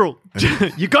flying squirrel.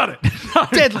 You got it. No.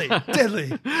 Deadly.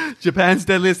 Deadly. Japan's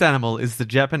deadliest animal is the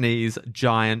Japanese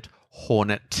giant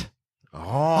hornet.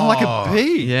 Oh, like a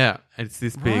bee. Yeah, it's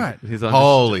this big. Right. Here's on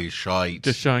Holy shite.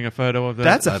 just showing a photo of the.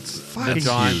 That's a That's fucking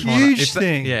giant huge. hornet. huge It's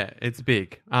thing. Yeah, it's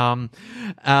big.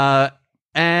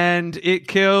 And it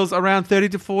kills around 30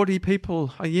 to 40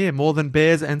 people a year, more than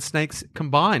bears and snakes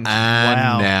combined. And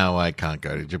Wow. now I can't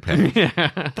go to Japan.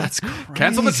 That's crazy.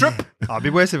 Cancel the trip. Oh, it'd be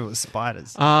worse if it was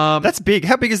spiders. Um, That's big.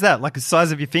 How big is that? Like the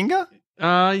size of your finger?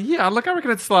 yeah, look, I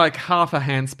reckon it's like half a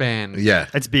handspan. Yeah.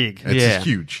 It's big. It's Yeah.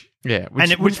 huge. Yeah, which,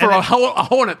 And it would- which for and a, it- a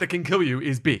hornet that can kill you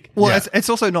is big. Well, Yeah. it's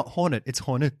also not hornet. It's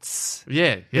hornets.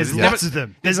 Yeah, There's never, lots of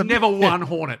them. There's There's a- never one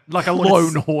hornet, like a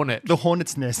Hornets. lone hornet. The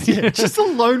hornet's nest. Yeah, just a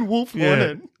lone wolf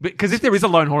hornet. Because if there is a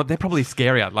lone hornet, they're probably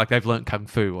scarier. Like they've learnt kung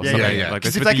fu or Yeah, something. yeah. Like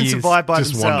Because that's if what they can years- survive by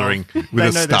Just themselves, wandering with they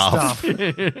a know staff.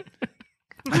 their stuff.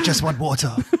 I just want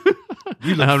water.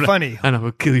 You And look funny. and I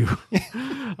will kill you.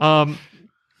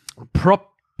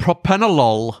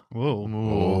 Propanolol. Whoa.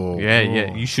 Ooh,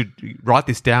 yeah. You should write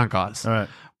this down, guys. All right.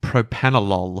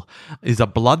 propanolol is a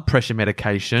blood pressure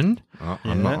medication. Oh,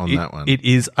 I'm not on that one. It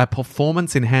is a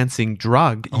performance-enhancing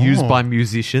drug used by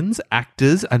musicians,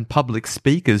 actors, and public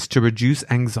speakers to reduce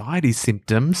anxiety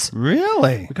symptoms.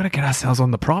 Really? We've got to get ourselves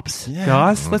on the props,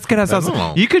 guys. Let's get ourselves.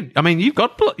 Propanolol. You could. I mean, you've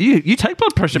got you take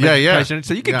blood pressure medication,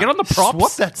 so you can get on the props.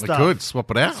 Swap that we stuff. could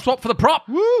swap it out. Swap for the prop.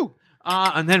 Woo!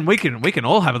 And then we can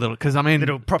all have a little, because I mean,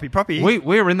 Little proppy.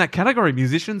 we're in that category: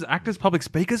 musicians, actors, public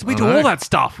speakers. We do know. all that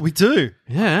stuff. We do.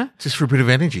 Yeah. Just for a bit of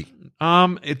energy.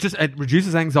 It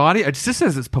reduces anxiety. It just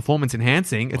says it's performance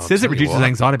enhancing. It says it tell you reduces what.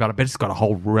 anxiety, but I bet it's got a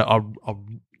whole a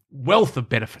wealth of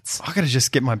benefits. I got to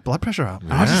just get my blood pressure up.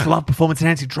 I just love performance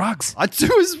enhancing drugs, I do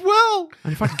as well.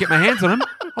 and if I can get my hands on them,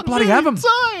 I'll bloody have them.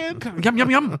 Tired. Yum yum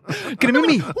yum. Get them in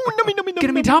me. Get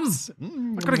them in tum.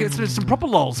 I've got to get some proper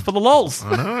lols for the lols.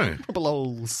 I know.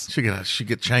 Bubbles. Should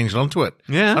get changed onto it.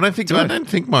 Yeah, I don't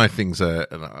think my things are.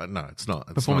 No, it's not.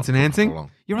 It's Performance not enhancing. propanolol.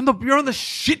 You're on the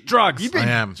shit drugs. I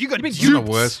am. You got You're duped.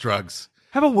 the worst drugs.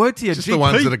 Have a word to your Just GP. the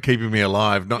ones that are keeping me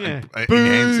alive, not Yeah.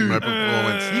 enhancing my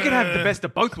performance. You can have the best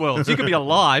of both worlds. You can be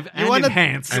alive and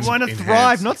enhanced. You want to Enhanced.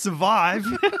 thrive, not survive.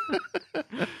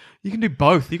 You can do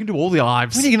both. You can do all the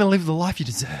lives. When are you going to live the life you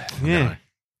deserve? Yeah. No.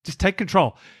 Just take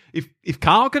control. If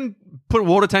Carl can put a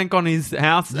water tank on his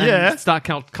house Yeah. and start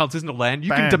Calcisinal land, you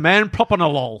Bam. can demand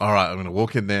propanolol All right, I'm going to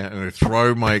walk in there and I'm going to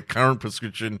throw my current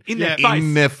prescription in their Yeah. face.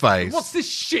 in their face. What's this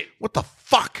shit? What the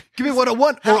fuck? Give me what I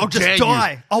want, or How I'll dare just you.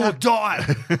 die. I will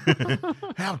die.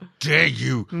 How dare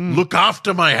you look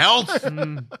after my health?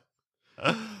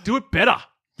 Do it better.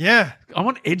 Yeah. I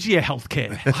want edgier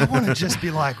healthcare. I want to just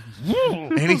be like,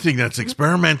 Anything that's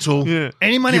experimental.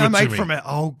 any money Give I it to make me. from it,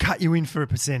 I'll cut you in for a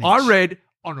percentage. I read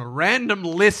on a random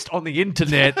list on the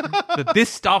internet that this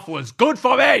stuff was good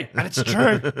for me. And it's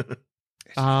true.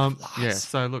 Yeah.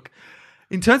 So look,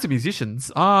 in terms of musicians,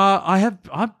 I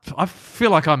feel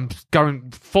like I'm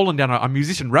falling down a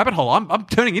musician rabbit hole. I'm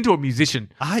turning into a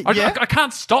musician. Yeah? I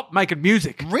can't stop making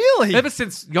music. Really? Ever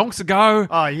since yonks ago.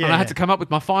 Oh, yeah. And I had to come up with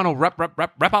my final wrap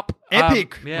up.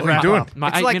 Epic. Yeah, What are you my- doing? My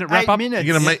It's 8-minute like wrap up. 8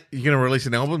 minutes. You're gonna release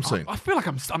an album soon. I feel like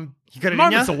I'm You got it in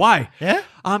moments ya? away. Yeah?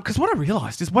 Because what I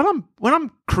realized is when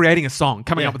I'm creating a song,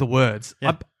 coming Yeah. up with the words,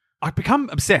 Yeah. I become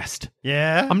obsessed.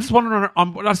 Yeah. I'm just wandering. I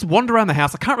just wander around the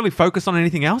house. I can't really focus on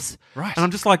anything else. Right. And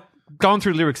I'm just like going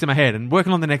through lyrics in my head and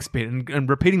working on the next bit and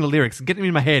repeating the lyrics and getting them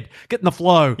in my head, getting the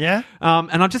flow. Yeah.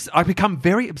 And I become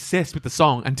very obsessed with the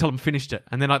song until I'm finished it,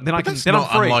 and then I'm That's free. not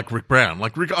unlike Rick Brown.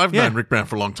 Like I've Yeah. known Rick Brown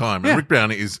for a long time, and Yeah. Rick Brown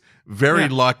is very Yeah.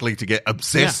 likely to get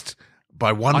obsessed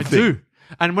by one I thing. do.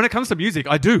 And when it comes to music,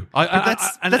 I do. But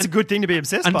that's a good thing to be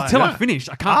obsessed by. until I'm finished.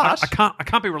 I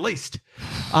can't be released.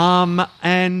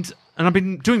 And I've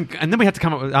been doing, and then we had to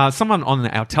come up with someone on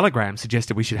our Telegram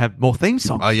suggested we should have more theme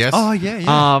songs. Oh yes. Oh,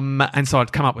 yeah. And so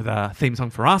I'd come up with a theme song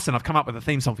for us, and I've come up with a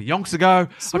theme song for Yonks ago.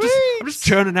 I'm just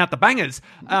churning out the bangers.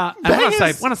 And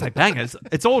Bangers? when I say bangers,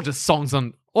 it's all just songs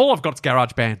on. All I've got is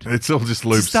GarageBand. It's all just To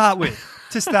loops. start with.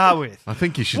 I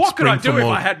think you should. What could I spring do for if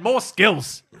more, I had more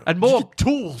skills and more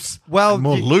tools? Well,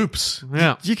 more you, loops?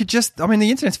 Yeah. you could just, I mean, the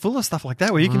internet's full of stuff like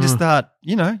that where you can just start,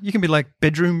 you can be like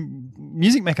bedroom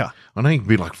music maker. I know you can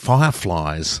be like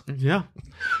Fireflies. Yeah.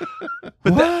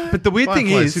 But the weird thing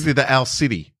Fireflies, is, you did the Owl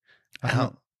City.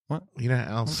 What? You know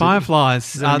Owl City.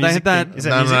 Fireflies. that a They music had that. thing? Is that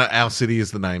No, music? no, Owl City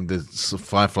is the name. The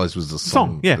Fireflies was the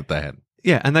song, yeah. that they had.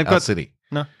 Yeah, and they've Owl got. City.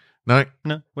 No. No,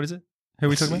 No. What is it? Who are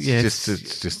we talking about? Yeah.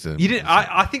 it's just a. You didn't.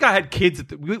 I think I had kids.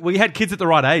 We had kids at the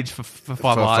right age for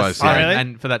Fireflies, Fireflies, yeah. and, Oh, really?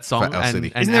 and for that song. For Owl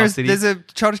City. And Isn't there Owl City. there's a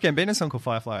Childish Gambino song called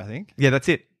Firefly, I think. Yeah, that's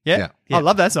it. Yeah? Yeah. I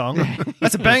love that song.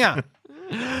 That's a banger.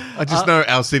 I just know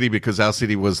Owl City because Owl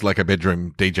City was like a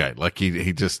bedroom DJ. Like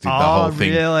he just did the Oh, whole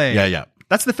thing. really? Yeah.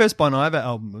 That's the first Bon Iver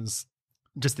album was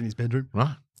just in his bedroom.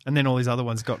 Right. And then all these other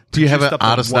ones got Do you have produced an up on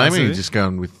artist name, or Wazoo. are you just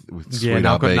going with Sweet Yeah,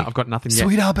 no, RB? I've got nothing yet.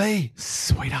 Sweet RB.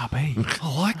 Sweet RB.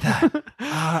 I like that.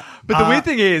 But the weird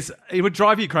thing is, it would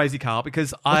drive you crazy, Carl,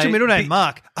 because What's your middle name?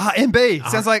 Mark. RMB.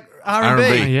 Sounds like R&B.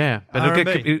 R&B. Yeah, but it'll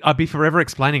R&B. I'd be forever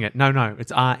explaining it. No,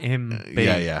 it's RMB.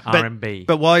 Yeah. RMB.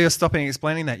 But while you're stopping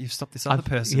explaining that, you've stopped this other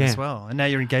person yeah. as well. And now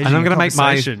you're engaging and I'm in going to make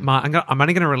conversation. I'm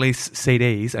only going to release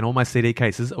CDs, and all my CD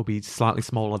cases will be slightly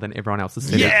smaller than everyone else's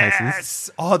CD cases.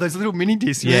 Yes! Oh, those little mini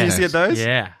discs. You Yes. see those?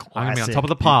 Yeah, I'm going to be on Classic. top of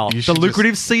the pile. You The should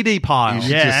lucrative CD pile. You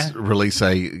should Yeah. just release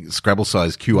a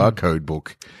Scrabble-sized QR code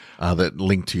book that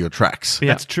link to your tracks. Yeah.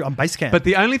 That's true. On Basecamp. But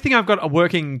the only thing I've got a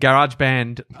working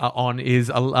GarageBand on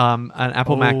is an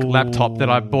Apple Mac laptop that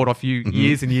I bought off you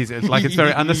years and years. It's like it's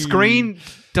very, and the screen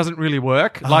doesn't really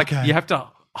work. Like Okay. you have to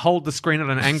hold the screen at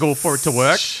an angle for it to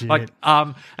work. Shit. Like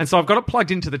and so I've got it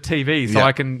plugged into the TV so Yeah.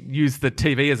 I can use the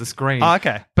TV as a screen. Oh,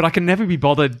 okay. But I can never be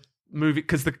bothered moving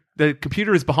because the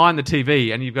computer is behind the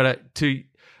TV and you've got to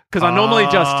Because I normally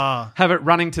just Ah. have it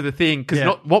running to the thing. Because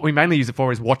Yeah. what we mainly use it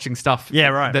for is watching stuff. Yeah,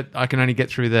 right. That I can only get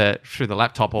through the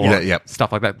laptop or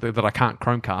stuff like that I can't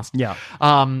Chromecast. Yeah.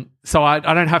 So I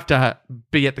don't have to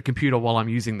be at the computer while I'm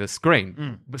using the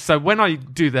screen. So when I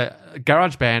do the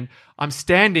GarageBand, I'm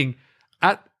standing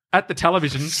at the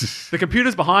television, the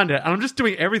computer's behind it, and I'm just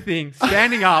doing everything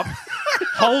standing up,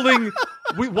 holding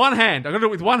with one hand. I'm going to do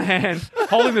it with one hand,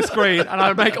 holding the screen, and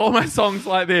I make all my songs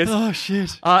like this. Oh,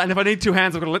 shit. And if I need two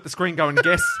hands, I'm going to let the screen go and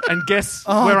guess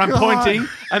where I'm God. pointing,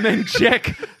 and then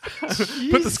check,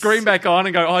 put the screen back on,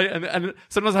 and go. Oh, and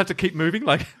sometimes I have to keep moving,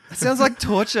 like. It sounds like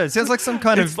torture. It sounds like some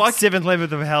kind It's of like- seventh level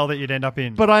of hell that you'd end up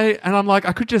in. But I'm like,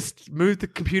 I could just move the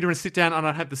computer and sit down, and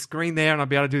I'd have the screen there, and I'd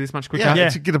be able to do this much quicker. Yeah,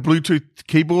 to get a Bluetooth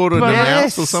keyboard or a But-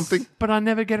 mouse or something. But I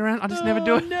never get around. I just never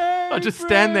do it. I just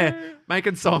stand there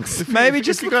making songs. Maybe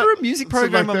just If you look got- for a music so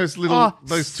program. like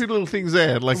those two little things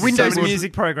there, like Windows keyboard.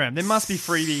 music program. There must be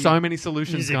freebie. So many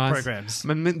solutions, music guys. programs.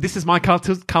 I mean, this is my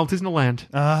cultisnal land.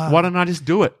 Why don't I just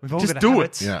do it? We've all Just got do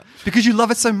habits. it. Yeah. Because you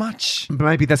love it so much.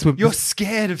 Maybe that's what You're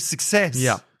scared of success.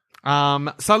 Yeah.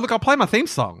 So look, I'll play my theme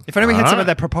song. If only we had some of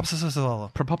Alright. that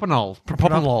propopsisol.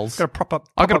 Propopanol. Got to prop up.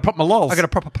 I got to prop my lols. I got to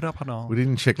prop up on all. We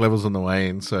didn't check levels on the way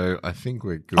in, so I think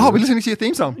we're good. Oh, we're listening to your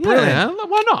theme song. Brilliant. Yeah,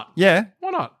 why not? Yeah. Why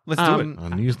not? Let's do it. A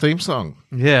new theme song.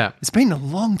 Yeah. It's been a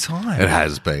long time. It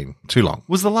has been too long.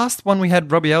 Was the last one we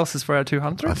had Robbie Ellis for our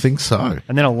 200? I think so.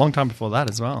 And then a long time before that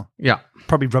as well. Yeah.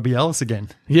 Probably Robbie Ellis again.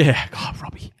 Yeah. God,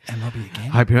 Robbie. And Robbie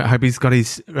again. Hope he's got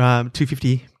his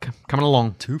 250 coming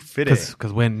along. 250.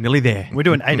 Because we're nearly there. We're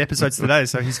doing 8 episodes today,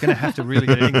 so he's going to have to really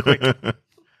get in quick.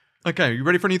 Okay, you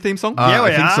ready for a new theme song? Yeah, we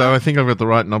I think are. so. I think I've got the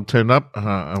right knob turned up.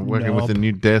 I'm working with Knob. a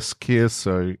new desk here,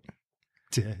 so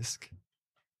Desk.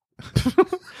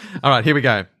 All right, here we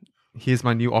go. Here's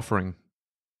my new offering.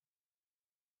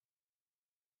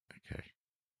 okay.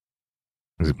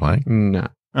 Is it playing? No.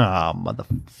 Oh, mother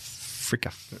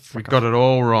fricker. We got it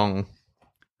all wrong.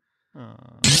 Here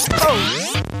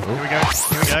we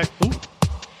go.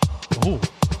 Ooh.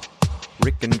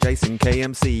 Rick and Jason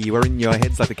KMC, you are in your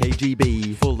heads like the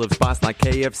KGB. Full of spice like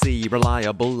KFC,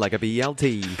 reliable like a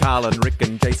BLT. Carl and Rick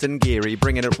and Jason Geary,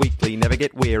 bringing it weekly, never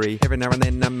get weary. Every now and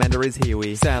then Amanda is here,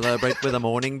 we celebrate with a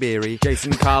morning beery.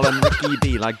 Jason, Carl and Ricky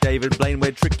B, like David Blaine,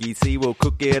 we're tricky. See, we'll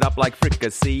cook it up like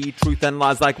fricassee. Truth and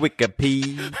lies like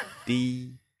Wikipedia.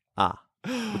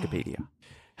 Wikipedia.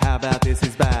 How about this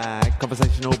is back?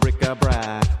 Conversational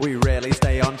bric-a-brac. We rarely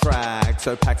stay on track,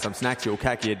 so pack some snacks, you'll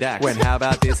cack your dacks. When how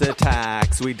about this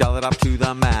attacks? We dull it up to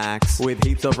the max with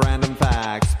heaps of random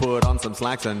facts. Put on some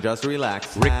slacks and just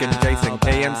relax. Rick and Jason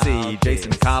KMC,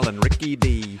 Jason, Carl and Ricky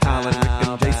D. Carl and Rick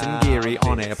and Jason Geary.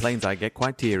 On airplanes I get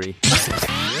quite teary.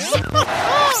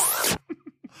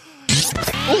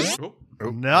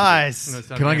 Nice.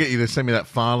 Can I get you to send me that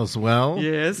file as well?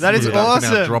 Yes. That is Put it up in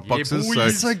our awesome. Dropboxes, Yeah, so, boy,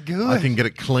 so good. I can get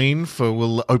it clean for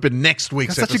we'll open next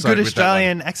week's Got such a episode good with that one.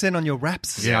 Australian accent on your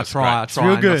raps. Yeah, I it's try. great. I try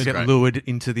real not to good. get Great. lured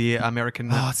into the American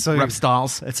Oh, it's so rap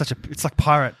styles. It's like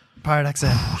pirate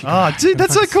accent. Oh, dude,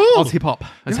 that's so cool. Oz hip hop.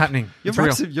 It's happening. Your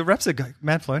It's real. raps are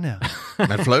mad flow now.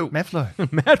 Mad flow. Mad flow.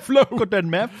 Mad flow. Got that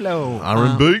mad flow.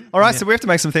 R&B. All right, so we have to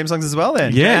make some theme songs as well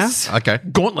then. Yeah. Yes. Okay.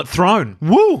 Gauntlet thrown.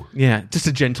 Woo! Yeah, just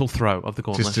a gentle throw of the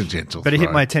gauntlet. Just a gentle But it hit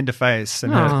throw. my tender face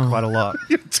and hurt quite a lot.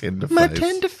 Your tender My face.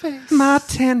 tender face. My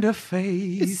tender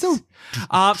face. So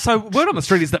word on the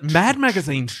street is that Mad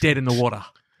Magazine's dead in the water.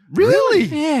 Really?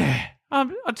 Yeah. I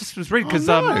just was reading because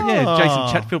no.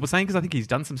 Jason Chatfield was saying because I think he's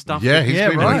done some stuff. Yeah, he's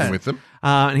been right. working with them.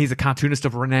 And he's a cartoonist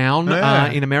of renown Yeah.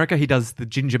 in America. He does the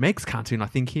Ginger Meggs cartoon, I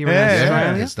think, here in Yeah. Yeah,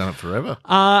 Australia. he's done it forever.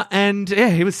 And yeah,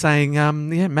 he was saying,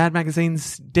 Mad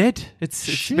Magazine's dead. It's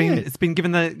Shit. been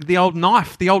given the old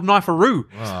knife-a-roo.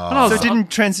 And I So was- it didn't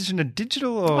transition to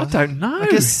digital or I don't know. I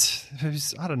guess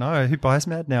I don't know who buys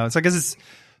Mad now. So I guess it's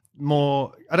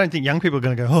more. I don't think young people are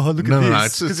going to go. Oh, look No, at no, this. no,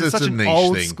 it's 'Cause just such a an niche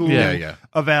old thing. school Yeah.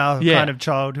 of our Yeah. kind of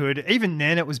childhood. Even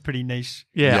then, it was pretty niche.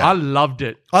 yeah, Yeah. I loved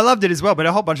it. I loved it as well, but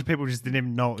a whole bunch of people just didn't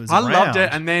even know it was. I around. loved it,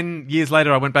 and then years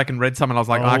later, I went back and read some, and I was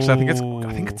like, actually, I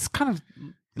think Oh. it's kind of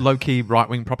low key right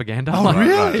wing propaganda. Oh, Like,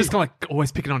 really? Just kind of like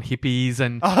always picking on hippies,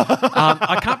 and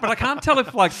I can't tell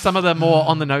if like some of the more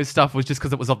on the nose stuff was just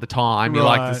because it was of the time. You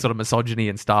like the Right. sort of misogyny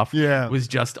and stuff. Yeah. was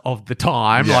just of the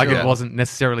time. Yeah, like yeah. it wasn't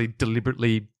necessarily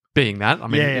deliberately being that. I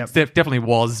mean, Yeah, it definitely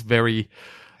was very.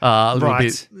 A little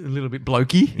Right. bit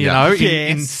blokey, you Yeah. know,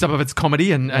 Yes. in some of its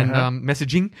comedy and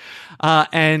messaging,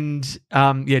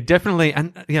 definitely.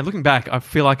 And yeah, looking back, I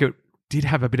feel like it did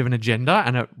have a bit of an agenda,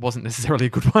 and it wasn't necessarily a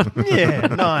good one. Yeah,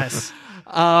 nice.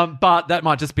 But that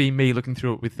might just be me looking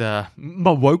through it with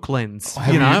my woke lens.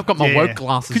 I've got my woke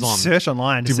glasses Could on. search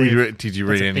online to Did see. did you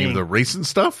read that's a any of thing. the recent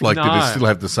stuff? Like, did No. it still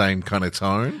have the same kind of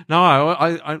tone? No,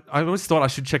 I always thought I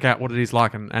should check out what it is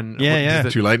like, and Yeah, what- yeah. does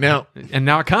it- Too late now. and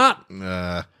now I can't.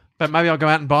 Uh, But maybe I'll go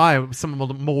out and buy some of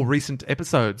the more recent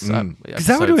episodes. Because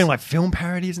they were doing like film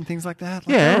parodies and things like that.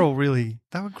 Like, Yeah. they were all really.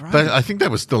 They were great. I think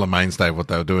that was still a mainstay of what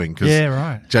they were doing. Cause Yeah,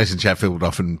 right. Jason Chatfield would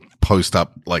often post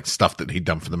up like stuff that he'd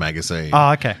done for the magazine.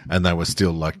 Oh, okay. And they were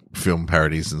still like film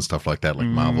parodies and stuff like that, like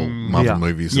Marvel Yeah.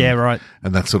 movies. Yeah, and, right.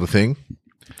 And that sort of thing.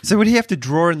 So would he have to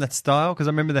draw in that style? Because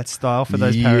I remember that style for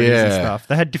those parodies and Yeah. stuff.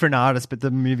 They had different artists, but the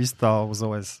movie style was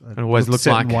always It always looked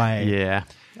certain like way. yeah,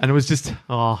 and it was just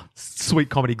sweet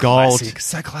comedy gold. Classic,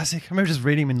 so classic. I remember just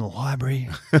reading him in the library,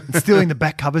 and stealing the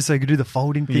back cover so you could do the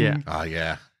folding thing. Yeah. Oh,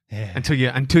 yeah. Yeah.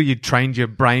 Until you trained your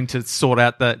brain to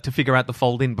to figure out the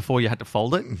fold in before you had to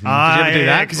fold it. Did you Ah, ever do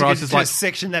that? Because Where you I could was just just like,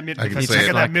 section that middle, I can see second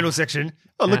it. that middle section.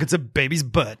 Oh, look, it's a baby's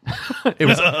butt. it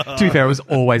was. To be fair, it was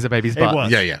always a baby's butt. It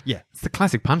was. Yeah, yeah. Yeah. It's the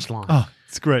classic punchline. Oh,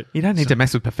 it's great. You don't need to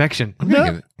mess with perfection. I'm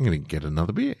going to get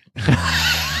another beer.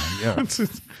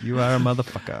 You are a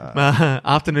motherfucker.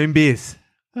 Afternoon beers.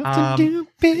 He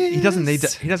doesn't need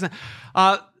to. He doesn't.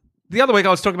 The other week I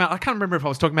was talking about. I can't remember if I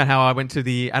was talking about how I went to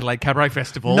the Adelaide Cabaret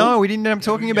Festival. No, we didn't end up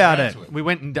talking about it. We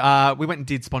went and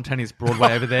did spontaneous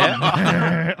Broadway over there.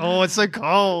 Oh, it's so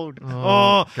cold.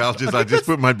 Oh, Carl I just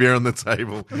put my beer on the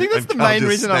table. I think that's the main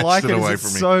reason I like it. Is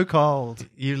it's so cold.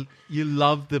 You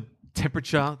love the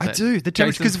temperature. I that do the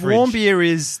temperature because Jason's warm fridge- beer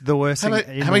is the worst thing in How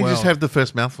the about you world. just have the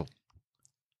first mouthful?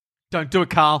 Don't do it,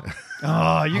 Carl.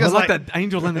 Oh, you I guys like that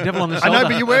angel and the devil on the I shoulder. know,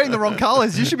 but you're wearing the wrong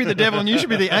colours. You should be the devil and you should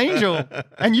be the angel.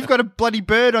 And you've got a bloody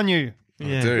bird on you,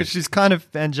 Yeah. Dude. which is kind of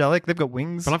angelic. They've got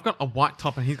wings. But I've got a white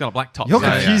top and he's got a black top. You're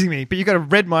so- confusing me, but you've got a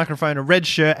red microphone, a red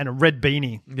shirt, and a red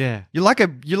beanie. Yeah. You're like a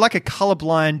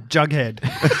colorblind Jughead.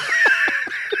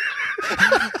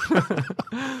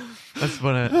 That's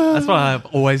what I've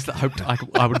always hoped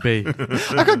I would be.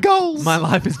 I got goals. My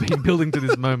life has been building to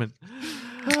this moment.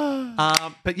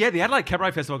 But yeah, the Adelaide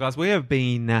Cabaret Festival, guys, we have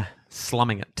been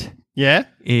slumming it Yeah,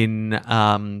 in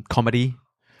comedy.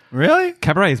 really?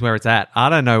 Cabaret is where it's at. I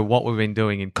don't know what we've been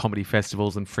doing in comedy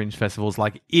festivals and fringe festivals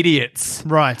like idiots.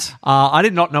 Right. I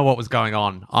did not know what was going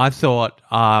on. I thought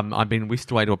I'd been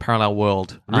whisked away to a parallel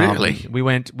world. Really?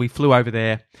 We flew over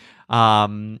there,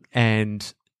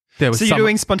 and there was So you're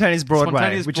doing spontaneous Broadway,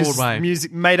 Spontaneous which Broadway. is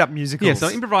made up musicals. yeah, so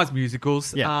improvised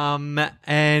musicals. Yeah.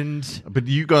 And But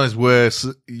you guys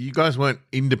weren't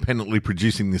independently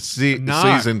producing this No.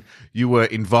 season. You were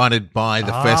invited by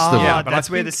the festival. Yeah, but I that's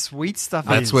where think- the sweet stuff is.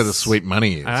 That's where the sweet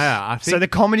money is. I think So the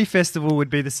comedy festival would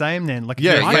be the same then. Like if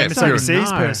Yeah, you're a yeah, famous if you're-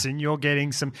 overseas No. person, you're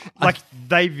getting some like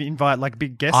they've invite like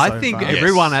big guests. I so think far.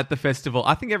 everyone at the festival.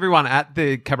 I think everyone at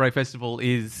the Cabaret Festival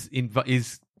is.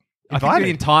 I think Invited. the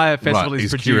entire festival Right,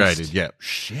 is is produced. curated,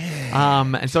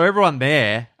 yeah. And so everyone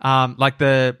there,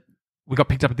 we got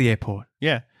picked up at the airport,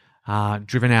 yeah.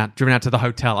 driven out to the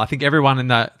hotel. I think everyone in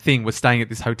the thing was staying at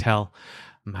this hotel,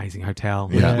 amazing hotel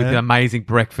Yeah. with an amazing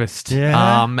breakfast.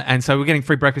 Yeah. And so we're getting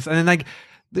free breakfast, and then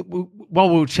while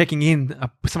we were checking in,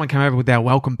 someone came over with our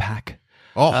welcome pack.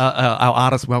 Oh. Our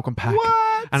artist welcome pack.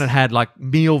 What? And it had like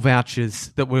meal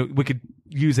vouchers that we could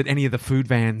use at any of the food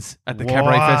vans at the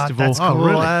Cabaret What? Festival. That's Oh, cool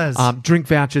really? as. Drink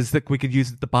vouchers that we could use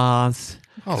at the bars.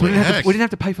 Holy So we heck. didn't have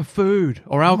to pay for food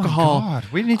or alcohol. Oh God,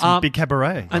 we need some Um, big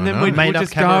cabaret. And then know. we'd Made up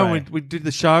just go cabaret. and we'd do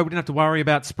the show. We didn't have to worry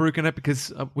about spruiking it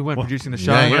because we weren't producing the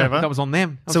show. yeah, yeah. That was on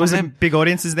them. That So was on it them. big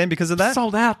audiences then because of that?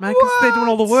 Sold out, man, because they're doing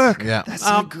all the work. Yeah. That's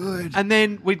so good. And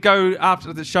then we'd go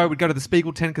after the show. We'd go to the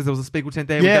Spiegel tent because there was a Spiegel tent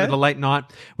there. We'd Yeah. go to the late night.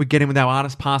 We'd get in with our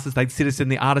artist passes. They'd sit us in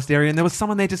the artist area, and there was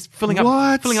someone there just filling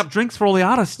up drinks for all the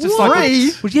artists. Just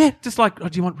Free? like, yeah, just like, oh,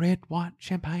 do you want red, white,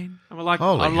 champagne? And we're like,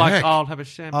 Holy I'm like, heck. I'll have a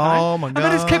champagne. Oh, my And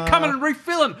they just kept God. coming and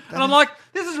refilling, and I'm like,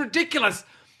 this is ridiculous.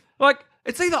 Like,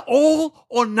 it's either all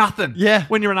or nothing. Yeah.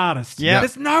 When you're an artist. Yeah.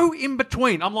 There's no in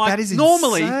between. I'm like, That is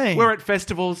normally insane. we're at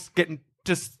festivals getting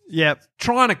just Yeah.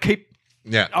 trying to keep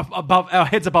Yeah. above our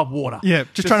heads above water. Yeah.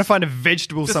 Just trying to find a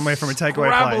vegetable Just somewhere from a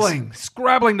takeaway place.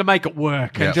 scrabbling to make it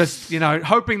work, Yeah. and just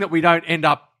hoping that we don't end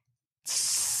up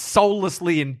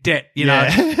soullessly in debt.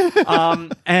 Yeah.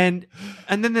 And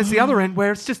then there's the other end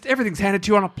where it's just everything's handed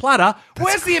to you on a platter.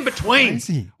 Where's the in between?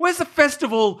 crazy. Where's the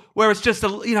festival where it's just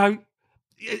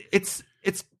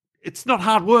it's not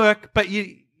hard work, but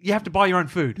you have to buy your own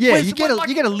food. Yeah, Where's- you get like-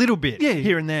 a little bit Yeah.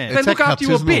 here and there. They It's look like after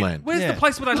you a artisanal bit. land. Where's Yeah. the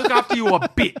place where they look after you a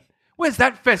bit? Where's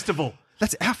that festival?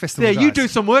 That's our festival. Yeah, you guys. do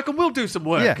some work and we'll do some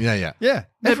work. Yeah.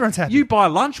 Everyone's happy. You buy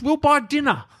lunch, we'll buy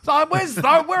dinner. So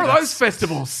where are those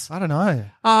festivals? I don't know.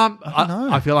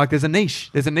 I feel like there's a niche.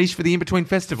 There's a niche for the in-between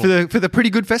festival. For the pretty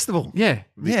good festival. Yeah.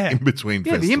 Yeah. In between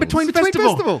Yeah, festivals. the in-between In-between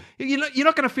festival. festival. You're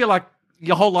not going to feel like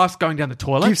your whole life's going down the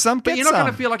toilet. Give some, but get you're not going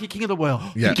to some. feel like you're king of the world.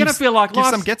 Yeah. You're going to feel like give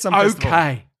life's some, get some festival.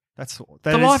 okay. That's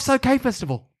The Life's Okay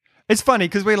festival. It's funny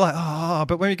because we're like,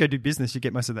 but when we go do business, you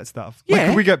get most of that stuff. Like,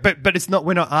 Yeah. we go, but it's not.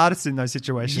 We're not artists in those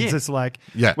situations. Yeah. It's like,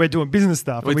 Yeah. we're doing business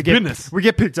stuff. Well, And it's business. we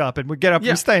get picked up and we get up.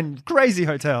 Yeah. We stay in crazy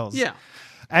hotels. Yeah.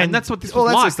 And that's what this all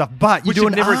was that like. sort of stuff. But Which you're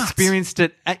you've doing never art. experienced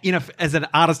it as an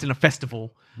artist in a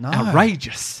festival. No.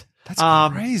 Outrageous.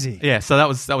 That's crazy. Yeah, so that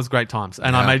was great times,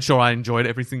 and I Yeah. made sure I enjoyed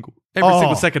every single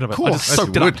second of it. I course. just As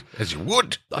soaked you it would. up. As you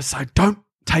would. So don't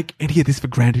take any of this for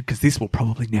granted because this will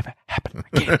probably never happen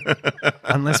again.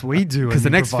 Unless we do 'Cause the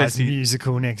an next improvised festi-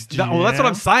 musical next year. Well, that's what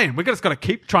I'm saying. We've just got to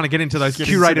keep trying to get into those Get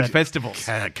into curated that. festivals.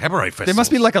 Cabaret festival. There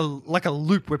must be like a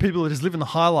loop where people are just living the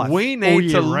high life. We all need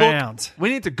year to look. round. We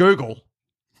need to Google.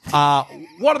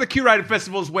 What are the curated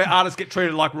festivals where artists get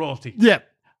treated like royalty? Yeah.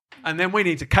 And then we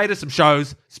need to cater some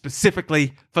shows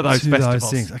specifically for those To festivals.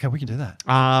 those things. Okay, we can do that.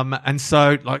 And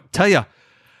so, like, tell you,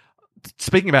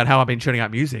 speaking about how I've been churning out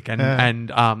music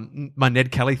and my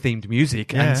Ned Kelly themed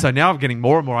music, Yeah. and so now I'm getting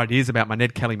more and more ideas about my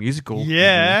Ned Kelly musical.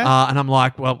 Yeah. And I'm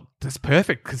like, well, that's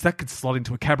perfect because that could slot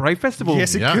into a cabaret festival.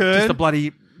 Yes, it Yeah. could. Just a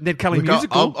bloody Ned Kelly Look,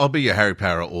 musical. I'll be your Harry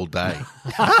Potter all day.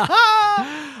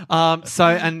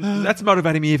 And that's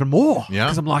motivating me even more. Yeah.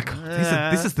 Because I'm like,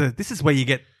 this is where you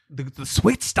get the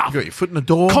sweet stuff. You got your foot in the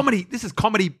door. Comedy. This is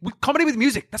comedy with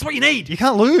music. That's what you need. You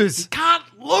can't lose. Can't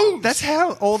lose. That's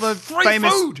how all the Free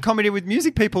famous food. comedy with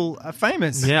music people are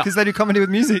famous. Yeah. Because they do comedy with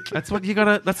music. That's what you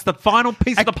gotta. That's the final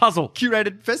piece of the puzzle.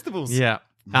 Curated festivals. Yeah.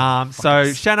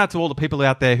 So shout out to all the people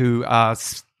out there who are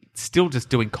still just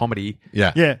doing comedy.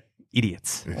 Yeah. Yeah.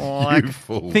 Idiots. You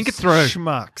fools. Think it through.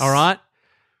 Schmucks. All right.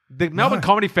 The Melbourne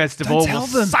Comedy Festival Don't tell will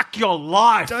them. suck your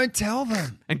life Don't tell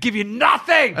them. and give you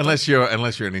nothing. Unless you're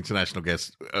an international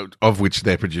guest, of which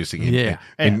they're producing. Yeah.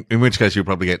 In which case, you'll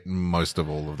probably get most of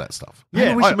all of that stuff.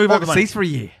 Maybe we should move all the money. overseas for a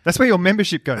year. That's where your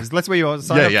membership goes. That's where your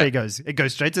sign-up Yeah. fee goes. It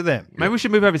goes straight to them. Maybe we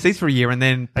should move overseas for a year and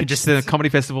then pitch just- the comedy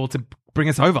festival to bring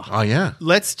us over. Oh yeah.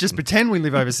 Let's just pretend we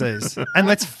live overseas and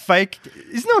let's fake.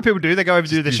 Isn't that what people do? They go over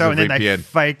to do the use show the and then they VPN.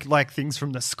 fake like things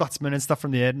from the Scotsman and stuff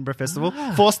from the Edinburgh Festival.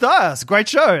 4 stars, great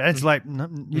show. And it's like, no,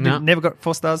 you No. never got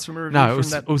 4 stars from a review No, from it was,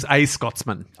 that. it was a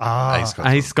Scotsman. Hey, Scott.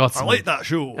 A Scotsman. I like that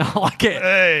show. I like it.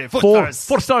 Hey, 4 Four stars.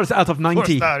 4 stars out of 4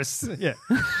 90. stars. Yeah.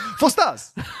 4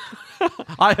 stars.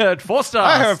 I heard 4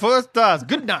 stars. I heard 4 stars.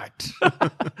 Good night.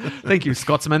 Thank you,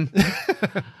 Scotsman.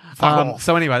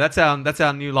 So anyway, that's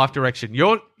our new life direction.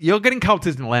 You're getting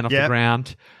cultism land off the Yep.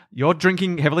 ground. You're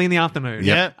drinking heavily in the afternoon.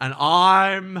 Yep. And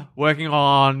I'm working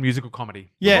on musical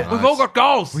comedy. Yeah. We've all got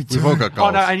goals. We've all got Oh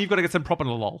goals. no, and you've got to get some proper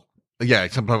lol. Yeah,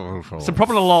 some proper. Some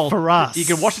proper lol. For us. You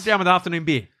can wash it down with afternoon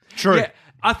beer. True. Yeah.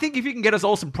 I think if you can get us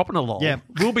all some proper lol, Yeah.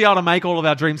 we'll be able to make all of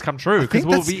our dreams come true because think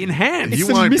we'll that's- be enhanced. You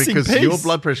the won't missing because piece. your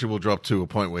blood pressure will drop to a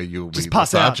point where you'll Just be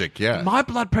pass out. lethargic. Yeah. My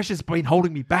blood pressure's been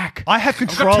holding me back. I have got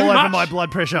control too over much. my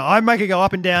blood pressure. I make it go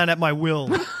up and down at my will.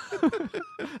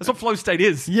 That's what flow state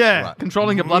is. Yeah. Right.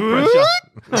 Controlling your blood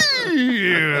pressure.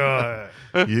 Yeah.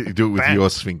 You do it with Bang. your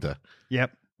sphincter.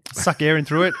 Yep. Suck air in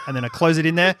through it, and then I close it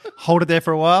in there, hold it there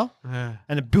for a while, Yeah.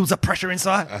 and it builds up pressure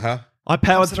inside. I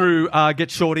powered through Get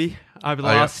Shorty over the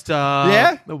Oh, yeah. last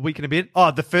Yeah? a week and a bit.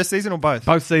 Oh, the first season or both?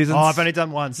 Both seasons. Oh, I've only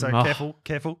done one, so Oh.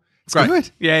 careful. It's Great.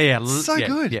 good. Yeah. So yeah,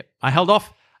 good. Yeah. I held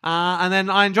off. And then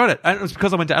I enjoyed it. And it was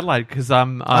because I went to Adelaide because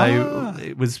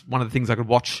it was one of the things I could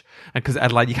watch. And because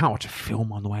Adelaide, you can't watch a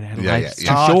film on the way to Adelaide. Yeah, It's too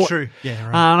yeah. short. True. Yeah,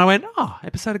 right. And I went,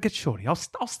 episode of Get Shorty. I'll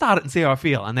start it and see how I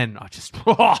feel. And then I just,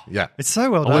 Yeah. It's so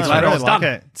well A done. week later, I really it's like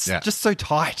done. it. It's Yeah. just so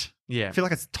tight. Yeah. I feel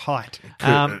like it's tight.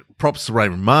 Props to Ray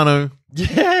Romano.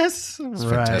 Yes. It's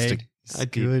fantastic. I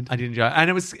did. good. I did enjoy it. And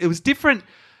it was different.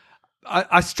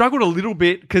 I struggled a little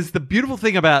bit because the beautiful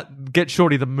thing about Get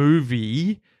Shorty, the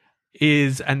movie,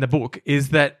 and the book is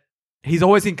that he's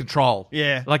always in control.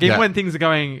 Yeah. Like even Yeah. when things are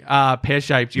going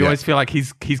pear-shaped, you Yeah. always feel like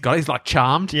he's like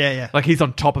charmed. Yeah. Like he's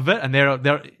on top of it and they're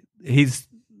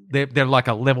like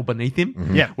a level beneath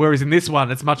him. Yeah. Whereas in this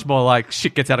one, it's much more like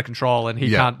shit gets out of control and he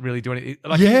Yeah. can't really do anything.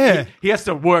 Like Yeah. he has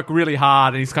to work really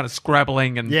hard and he's kind of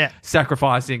scrabbling and Yeah.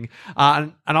 sacrificing.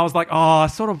 And I was like, I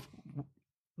sort of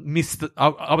missed.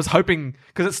 I was hoping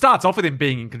because it starts off with him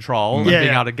being in control and Yeah,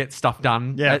 being yeah. able to get stuff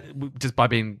done, Yeah. just by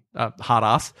being hard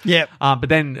ass. Yeah. But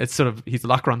then it's sort of his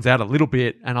luck runs out a little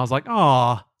bit, and I was like,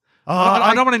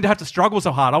 I don't want him to have to struggle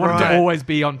so hard. I want him Right. to always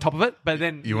be on top of it. But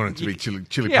then You want it to be chili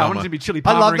Yeah, I Palmer. want it to be Chili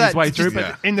I love Palmering that. his way Just- through.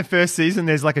 Yeah. In the first season,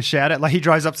 there's like a shout out. Like he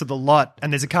drives up to the lot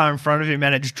and there's a car in front of him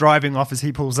and it's driving off as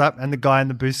he pulls up. And the guy in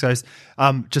the booth goes,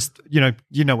 just, you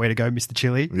know where to go, Mr.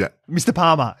 Chili. Yeah. Mr.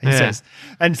 Palmer, he Yeah. says.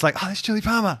 And it's like, oh, there's Chili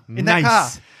Palmer in that Nice.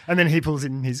 car. And then he pulls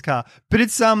in his car. But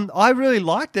it's, I really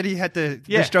like that he had to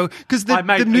Yeah. struggle. Because I the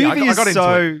made- movie I got is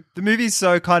into the movie is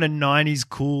so kind of 90s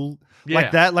cool. Yeah.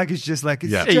 Like that. Like it's just like,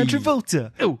 it's Yeah. John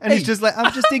Travolta. Oh, and he's hey. just like,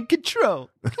 I'm just in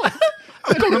control.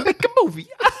 I'm going to make a movie.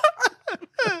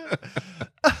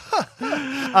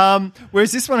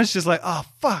 Whereas this one is just like, oh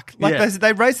fuck! Like Yeah.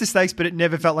 they raised the stakes, but it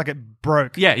never felt like it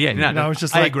broke. No, you know, it was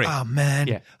just I like, agree. oh man,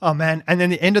 Yeah. oh man. And then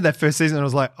the end of that first season, I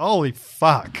was like, holy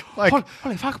fuck! Like,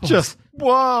 Holy fuck, boys. just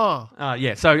whoa.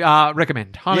 So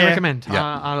recommend. Highly Yeah. recommend.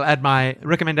 Yeah. I'll add my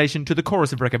recommendation to the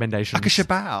chorus of recommendations. Like a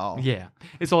shabao. Yeah,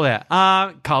 it's all there.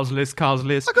 Carl's list.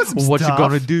 I got some what stuff. you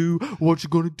gonna do? What you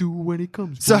gonna do when it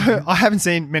comes? So to I haven't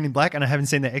seen Men in Black and I haven't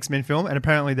seen the X-Men film, and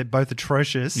apparently they're both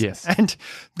atrocious. Yes. And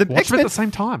the watch them X-Men at the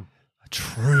same time.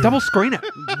 true. Double screen it.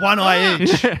 One eye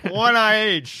each. One eye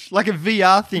each. Like a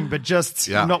VR thing, but just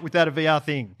Yeah. not without a VR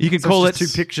thing. You can So call it's it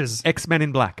just two pictures. X-Men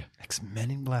in Black.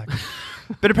 X-Men in Black.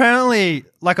 But apparently,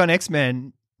 like on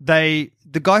X-Men, the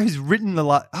guy who's written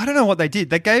I don't know what they did.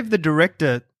 They gave the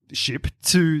directorship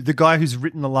to the guy who's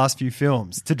written the last few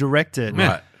films to direct it. Yeah.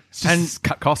 Right. It's just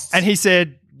cut costs. And he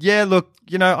said, yeah, look,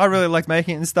 I really liked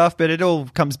making it and stuff, but it all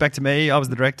comes back to me. I was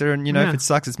the director, and, Yeah. if it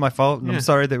sucks, it's my fault, and Yeah. I'm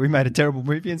sorry that we made a terrible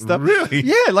movie and stuff. Really?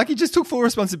 Yeah, like he just took full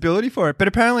responsibility for it. But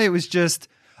apparently it was just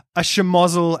a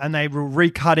schmozzle, and they were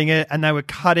recutting it, and they were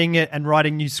cutting it and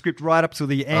writing new script right up till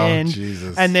the end.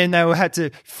 Jesus. And then they had to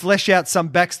flesh out some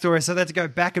backstory, so they had to go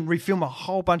back and refilm a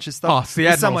whole bunch of stuff. Oh, it's the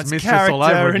with Admiral's someone's Mistress all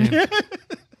over character again.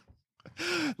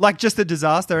 like just a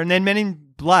disaster. And then Men in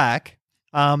Black,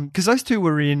 because those two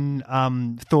were in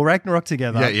Thor Ragnarok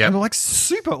together. Yeah, yeah. And were like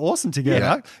super awesome together,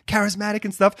 Yeah. charismatic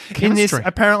and stuff. In this, Chemistry.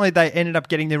 apparently they ended up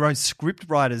getting their own script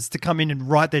writers to come in and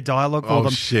write their dialogue for Oh,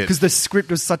 them. shit. Because the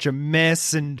script was such a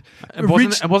mess and And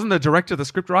wasn't the director the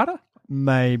script writer?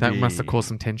 maybe That must have caused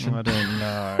some tension. I don't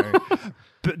know.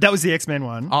 But that was the X-Men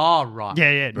one. Oh, right.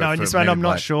 Yeah. But No, in for this one, Men in I'm not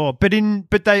Black. sure.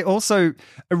 But they also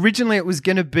originally it was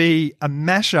going to be a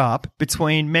mashup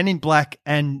between Men in Black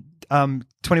and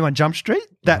 21 Jump Street,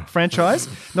 that franchise.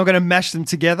 They're going to mash them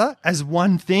together as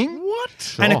one thing.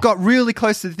 What? And it got really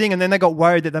close to the thing, and then they got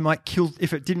worried that they might kill.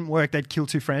 If it didn't work, they'd kill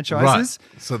two franchises.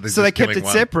 Right. So they're they just kept killing it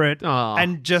one. separate Oh.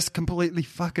 and just completely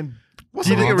fucking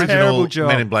Wasn't did the a terrible original job.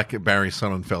 Men in Black Barry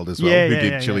Sonnenfeld as well, Yeah, who yeah,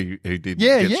 did yeah, Chili, who did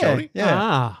Yeah, Get yeah, Shorty? yeah.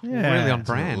 Ah, Yeah. really on It's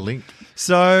a brand. link.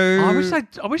 So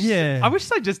I wish yeah. I wish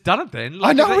they'd just done it then.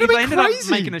 I know, if it would've they been ended up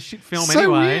crazy. making a shit film So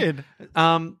anyway. weird.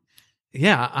 And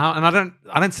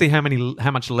I don't see how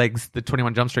much legs the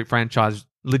 21 Jump Street franchise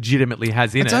legitimately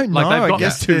has in I it. don't Like know. I they've got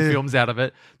guess two the- films out of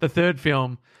it. The third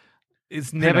film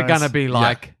is never knows? going to be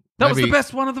like that was Maybe- the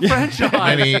best one of the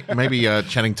franchise. Maybe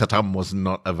Channing Tatum was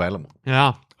not available.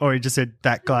 Yeah. Or he just said,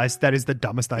 that, guys, that is the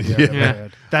dumbest idea I've ever Yeah.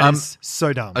 heard. That is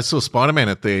so dumb. I saw Spider-Man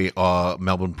at the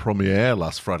Melbourne premiere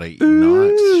last Friday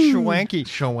night. Schwanky.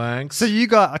 Schwanks. So you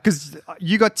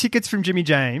got tickets from Jimmy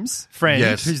James, friend,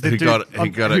 Yes, who's the who dude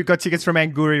got got tickets from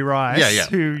Anguri Rice, Yeah, yeah.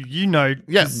 who you know,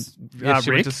 Yeah. is, Yeah, she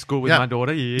Rick, went to school with Yeah. my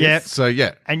daughter. Yes. Yeah. So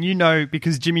yeah, and you know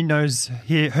because Jimmy knows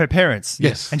her parents,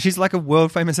 Yes. and she's like a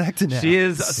world famous actor now. She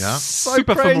is Yeah.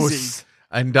 super So crazy. famous.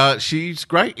 and she's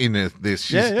great in this.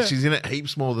 She's in it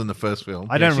heaps more than the first film.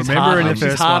 I don't she's remember in the hardly-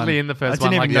 first she's hardly one. in the first I didn't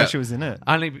one, even like know that. she was in it.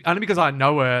 Only because I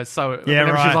know her. So Yeah,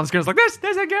 whenever she's right. on screen, it's like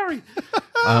there's her Gary.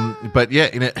 But yeah,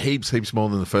 in it heaps more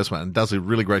than the first one, and does a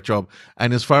really great job.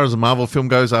 And as far as a Marvel film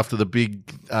goes, after the big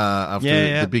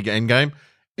Yeah. the big Endgame,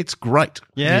 it's great.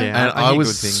 Yeah? Yeah. And I I hear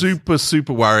was good things.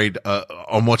 super worried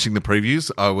on watching the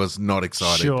previews. I was not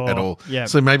excited Sure. at all. Yeah.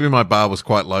 So maybe my bar was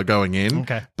quite low going in.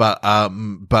 Okay. But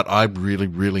I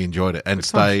really enjoyed it and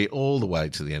stay all the way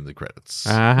to the end of the credits.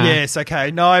 Uh-huh. Yes,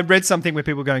 okay. No, I read something where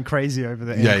people were going crazy over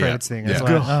the end Yeah, yeah. credits thing. It's Yeah. like,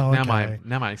 Good. oh, Now okay.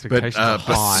 my expectations are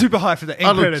but high. Super high for the end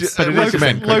Oh, look, credits. but low,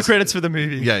 recommend low credits. credits for the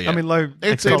movie. Yeah. I mean, low It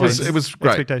was expectations.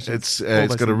 great. Expectations. All It's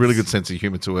those got a really things. good sense of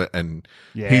humor to it, and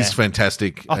Yeah. he's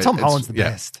fantastic. Oh, Tom It's- Holland's the yeah.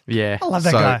 best. Yeah. I love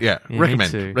that So guy. yeah, Yeah, me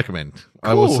recommend. too.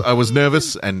 I was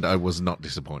nervous and I was not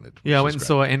disappointed. Yeah, I which went and was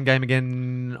saw Endgame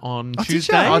again on Oh, did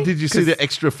Tuesday. you? great. Oh, did you see the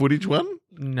extra footage one?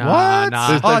 No, What? no.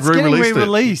 They've Oh, it's getting re-released it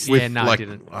re-released. with Yeah, no, I like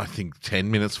didn't. I think 10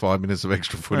 minutes, 5 minutes of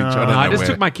extra footage. I Oh. don't know I just where.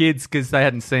 took my kids because they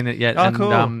hadn't seen it yet, Oh, and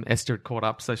cool. Esther had caught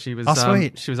up, so she was Oh,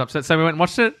 sweet. she was upset. So we went and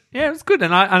watched it. Yeah, it was good,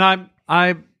 and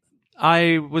I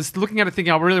was looking at it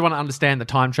thinking I really want to understand the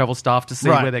time travel stuff to see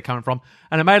Right. where they're coming from,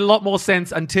 and it made a lot more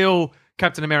sense until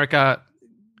Captain America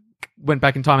went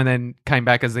back in time and then came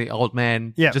back as the old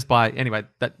man. Yeah. Just by anyway,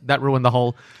 that ruined the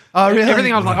whole. Oh, really?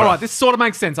 Everything. I was like, all right, this sort of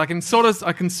makes sense. I can sort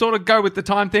of go with the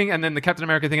time thing, and then the Captain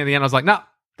America thing at the end. I was like, nah.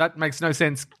 That makes no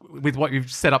sense with what you've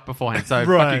set up beforehand. So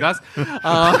fuck you guys.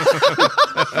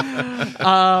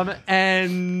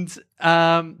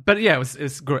 But yeah,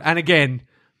 it's good. And again,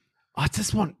 I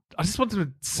just wanted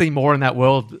to see more in that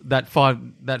world, that 5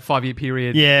 year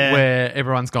period where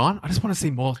everyone's gone. I just want to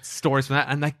see more stories from that.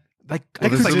 And they do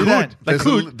that.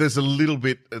 There's a little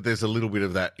bit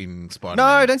of that in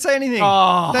Spider-Man. No, don't say anything.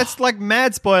 Oh. That's like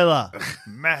mad spoiler.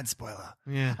 Mad spoiler.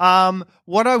 Yeah.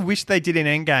 What I wish they did in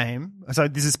Endgame. So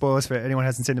this is spoilers for anyone who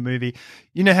hasn't seen the movie.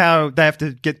 You know how they have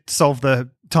to solve the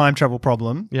time travel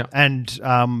problem. Yeah. And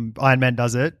Iron Man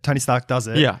does it. Tony Stark does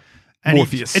it. Yeah. And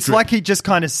Morpheus it's strip. like he just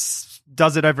kind of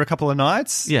does it over a couple of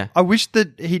nights. Yeah. I wish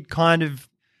that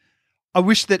I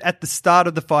wish that at the start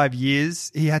of the 5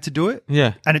 years he had to do it.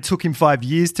 Yeah. And it took him 5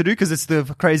 years to do because it's the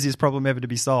craziest problem ever to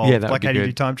be solved. Yeah, that would like be how do you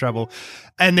good. do time travel?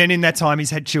 And then in that time he's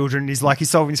had children. He's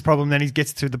solving this problem. Then he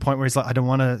gets to the point where he's like, I don't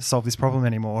want to solve this problem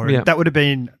anymore. Yeah. And that would have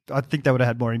been, I think that would have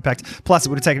had more impact. Plus it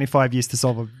would have taken him 5 years to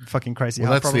solve a fucking crazy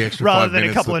Well, heart that's problem. the extra rather 5 than a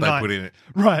minutes couple that of they nights. put in it.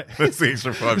 Right. That's the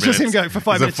extra 5 It's minutes. just him going for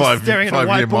 5 It's minutes just staring at a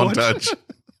 5-year whiteboard. montage.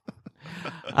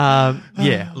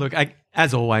 Yeah. Look,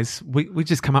 as always, we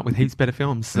just come up with heaps better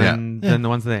films than the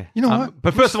ones there. You know what?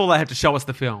 But first of all, they have to show us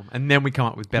the film, and then we come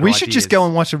up with better We ideas. should just go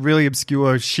and watch a really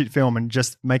obscure shit film and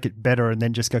just make it better and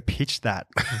then just go pitch that.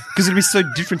 Because it'll be so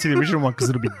different to the original one because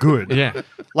it'll be good. Yeah.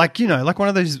 Like one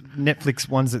of those Netflix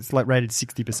ones that's like rated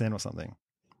 60% or something.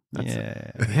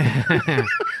 Yeah.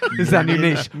 This is our new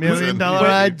niche. $1 million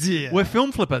idea. We're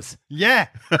film flippers. Yeah.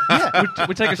 Yeah.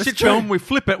 We take a shit true. film, we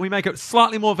flip it, we make it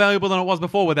slightly more valuable than it was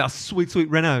before with our sweet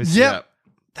Renaults. Yeah. Yeah.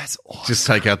 That's awesome. Just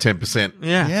take our 10%.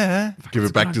 Yeah. Yeah. Give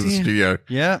it back to the studio.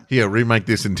 Yeah. Here, remake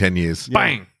this in 10 years.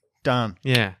 Bang. Done.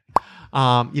 Yeah.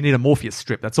 You need a Morpheus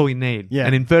strip. That's all you need. Yeah.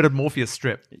 An inverted Morpheus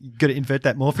strip. You got to invert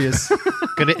that Morpheus.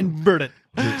 Got to invert it.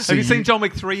 Have you seen John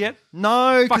Wick 3 yet?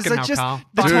 No, because Fucking hell, Carl.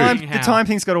 the Fucking time hell.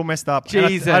 thing's got all messed up.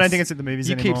 Jesus. I don't think it's at the movies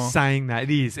you anymore. keep saying that.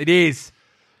 It is.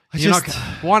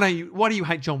 Why do you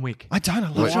hate John Wick? I don't. I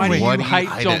love Why John do Wick. you do you hate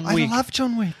hate John it? Wick? I love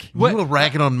John Wick. You were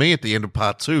ragging on me at the end of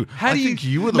part 2. How do you- think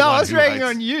you were the No, one I was who ragging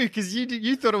hates- on you because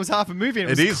you thought it was half a movie. And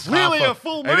It it was is clearly half a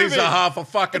full movie. It is a half a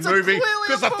fucking It's movie clearly a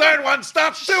because the full- third one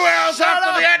starts 2 hours Shut after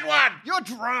up. the end one. You're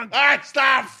drunk. It's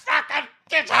the fucking.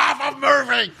 It's half a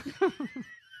movie.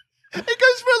 It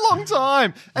goes for a long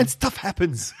time, and stuff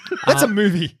happens. That's a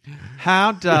movie.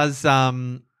 How does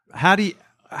how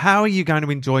are you going to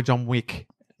enjoy John Wick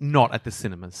not at the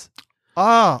cinemas?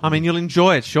 Ah, I mean, you'll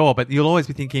enjoy it, sure, but you'll always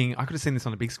be thinking, I could have seen this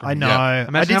on a big screen. I know. Yeah. I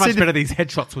Imagine did how see much better these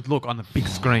headshots would look on the big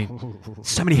screen.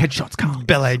 So many headshots, Carl.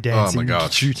 ballet dancing, Oh my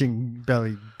God. shooting,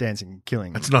 belly dancing,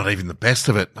 killing. It's not even the best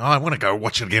of it. Oh, I want to go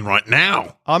watch it again right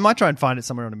now. I might try and find it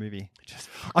somewhere on a movie.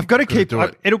 I've got to keep. do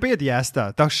it. It'll be at the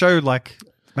Astor. They'll show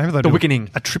maybe they'll The do Wickening.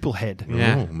 a triple head.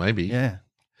 Yeah. Oh, maybe. Yeah.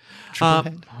 Triple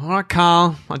head. All right,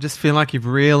 Carl. I just feel like you've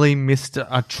really missed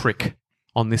a trick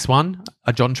on this one.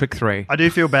 A John Trick 3. I do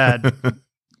feel bad.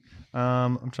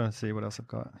 I'm trying to see what else I've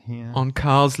got here. On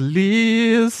Carl's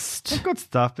list. I've got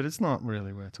stuff, but it's not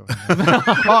really worth talking about.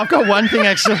 Oh, I've got one thing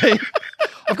actually.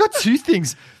 I've got 2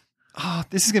 things. Oh,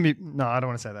 this is gonna be no. I don't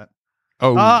want to say that.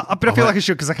 Oh, But I feel like I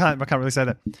should because I can't really say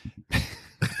that.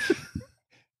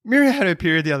 Miriam had her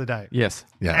period the other day. Yes.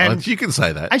 yeah, and- you can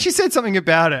say that. And she said something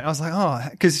about it. I was like, oh,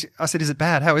 because I said, is it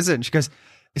bad? How is it? And she goes,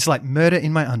 it's like murder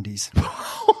in my undies. And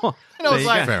I There was you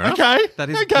like, go. Fair enough. okay. That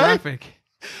is okay. graphic.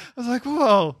 I was like,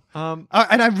 whoa. And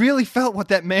I really felt what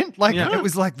that meant. Like, Yeah. it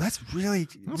was like, that's really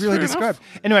fair described.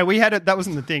 Anyway, we had that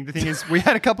wasn't the thing. The thing is, we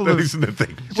had a couple That of isn't the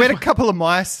thing. we had a couple of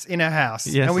mice in our house,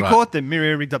 Yes. and we Right. caught them.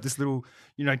 Miriam rigged up this little,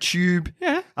 tube,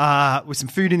 with some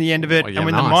food in the end of it. Oh, yeah, and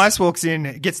when the nice. mice walks in,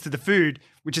 it gets to the food,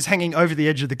 which is hanging over the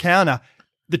edge of the counter.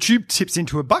 The tube tips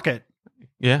into a bucket,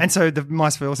 Yeah. and so the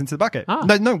mice falls into the bucket. Ah.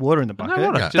 No water in the bucket. No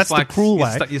water. Yeah. Just That's like the cruel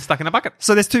way. You're stuck in a bucket.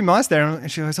 So there's 2 mice there,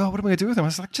 and she goes, "Oh, what am I going to do with them?" I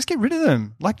was like, "Just get rid of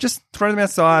them. Like, just throw them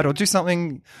outside or do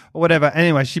something or whatever."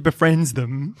 Anyway, she befriends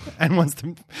them and wants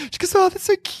them. She goes, "Oh, that's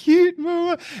so cute."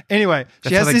 Anyway,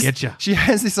 That's how they get ya. She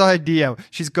has this idea.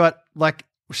 She's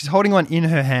holding one in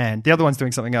her hand. The other one's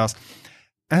doing something else.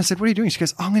 And I said, "What are you doing?" She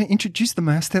goes, "Oh, I'm going to introduce the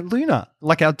mouse to Luna,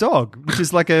 like our dog, which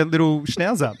is like a little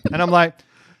schnauzer." And I'm like,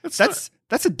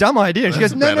 "That's a dumb idea." And she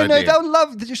That's goes, a "No, bad idea. they'll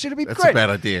love. Should it be That's great?" a bad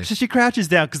idea. So she crouches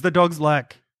down because the dog's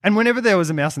like, and whenever there was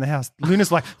a mouse in the house,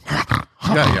 Luna's like,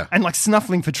 Yeah. and like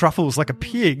snuffling for truffles like a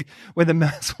pig where the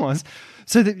mouse was.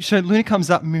 So Luna comes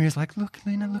up and Miriam's like, "Look,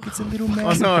 Luna, look, it's a little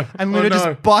mouse." no. And Luna Oh, no.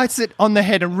 just bites it on the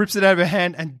head and rips it out of her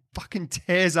hand and fucking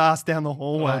tears ass down the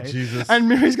hallway. Oh, Jesus. And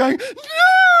Miriam's going, "No,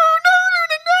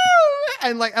 Luna, no."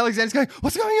 And like Alexander's going,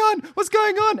 what's going on? What's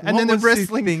going on? And What then they're was he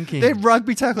wrestling. thinking? They're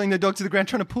rugby tackling the dog to the ground,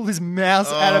 trying to pull this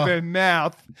mouse out of her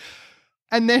mouth.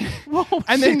 And then, was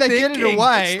and then he they get it thinking?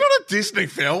 away. It's not a Disney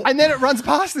film. And then it runs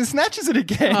past and snatches it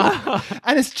again,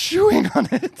 and it's chewing on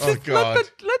it. Oh God.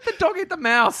 Let the dog eat the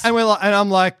mouse. And we're like, and I'm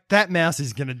like, that mouse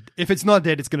is gonna. If it's not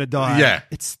dead, it's gonna die. Yeah.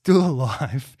 it's still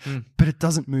alive, but it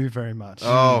doesn't move very much.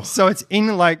 Oh. so it's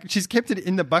in like she's kept it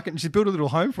in the bucket and she's built a little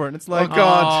home for it. And it's like, Oh,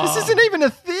 God. this isn't even a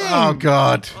thing. Oh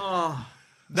God.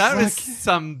 That's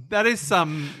some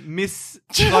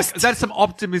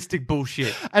optimistic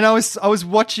bullshit. And I was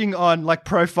watching on like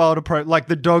profile to like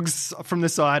the dogs from the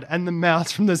side and the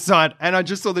mouse from the side, and I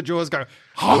just saw the jaws go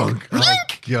honk,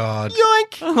 yoink, God.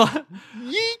 yoink,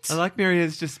 yeet. I like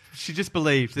Miriam's she just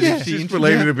believed that Yeah. if she Just introduced-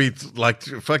 believe it to be like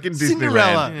fucking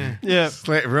Cinderella. Disneyland. Yeah.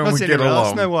 Everyone Not would get Cinderella,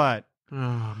 along. Snow White.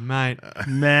 Oh, mate.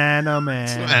 Man, oh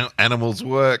man. Animals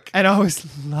work. And I was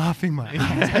laughing my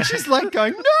ass. And she's like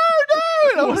going, no.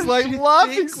 And I was What like did you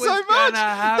laughing think so was much. gonna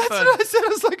That's happen? what I said. I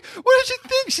was like, what did you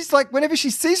think? She's like, whenever she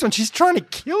sees one, she's trying to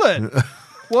kill it.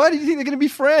 Why do you think they're going to be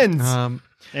friends?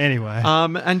 Anyway.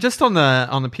 And just on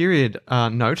the period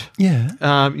note,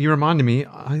 yeah. you reminded me.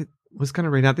 I was going to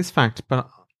read out this fact, but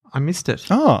I missed it.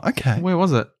 Oh, okay. Where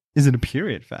was it? Is it a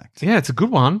period fact? Yeah, it's a good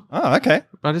one. Oh, okay.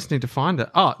 I just need to find it.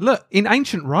 Oh, look, in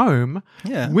ancient Rome,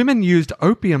 Yeah. women used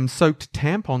opium-soaked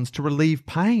tampons to relieve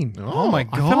pain. Oh, my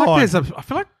God. I feel like There's a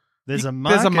there's a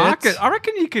market. market. I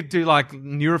reckon you could do like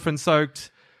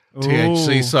Nurofen-soaked.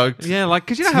 THC Ooh. soaked. Yeah, like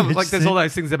because you know how like there's all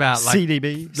those things about like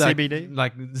CDB, like, CBD.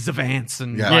 like Zavance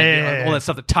and Yeah. like, Yeah. all that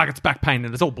stuff that targets back pain,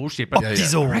 and it's all bullshit. But yeah.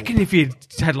 Optizol. I reckon if you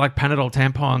had like Panadol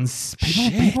tampons,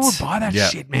 people would buy that Yeah.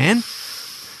 shit, man.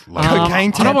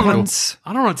 Cocaine I don't want tampons.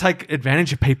 I don't want to take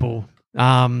advantage of people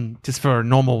just for a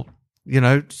normal,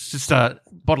 just a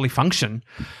bodily function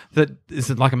that is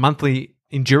like a monthly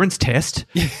endurance test.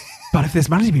 But if there's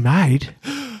money to be made,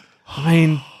 I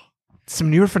mean, some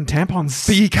Nurofen tampons.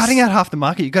 But you're cutting out half the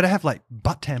market. You've got to have like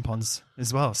butt tampons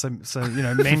as well. So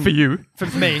men for you. for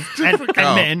me, and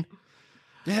men.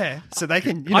 Yeah, so they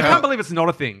can. I can't believe it's not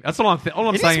a thing. That's all I'm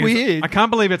It is saying. is weird. I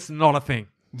can't believe it's not a thing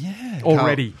Yeah.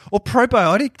 already. Or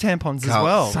probiotic tampons as Carl,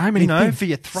 well. so many things. for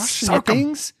your thrush and Soak your 'em.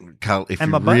 things. Carl, if And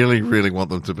you my butt. really, really want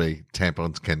them to be,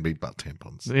 tampons can be butt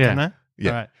tampons. Yeah. No? Yeah.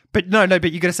 All right. But no,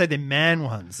 but you got to say they're man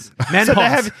ones. Man so they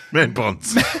pods. have Man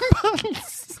bonds.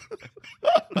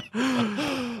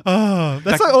 Oh,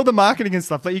 that's like all the marketing and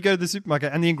stuff. Like you go to the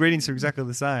supermarket and the ingredients are exactly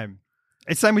the same.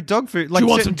 It's same with dog food. Like Do you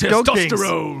want some certain dog things.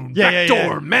 testosterone? Yeah, yeah, yeah.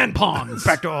 Backdoor, man ponds.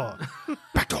 Backdoor.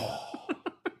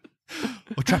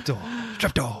 Or trapdoor.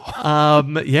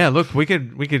 Yeah, look, we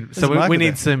could. There's a So we market need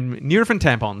there. some Nurofen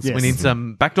tampons. Yes. We need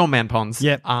some backdoor man ponds.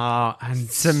 Yep. And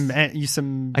Some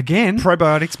again,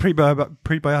 probiotics,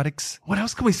 prebiotics, what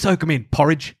else can we soak them in?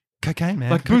 Porridge, cocaine,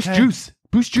 man. like Boost Cocaine. juice.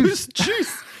 Boost juice.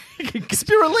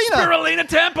 Spirulina. Spirulina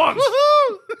tampons.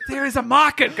 Woohoo! There is a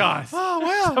market, guys. Oh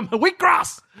wow. Some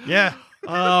wheatgrass. Yeah.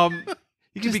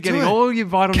 You can Just be do getting it. all your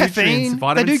vital nutrients, Caffeine.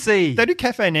 vitamin C, They do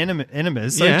caffeine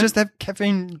enemas. So Yeah. just have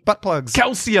caffeine butt plugs.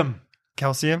 calcium,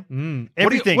 Calcium. Mm.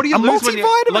 Everything. What do you a lose when you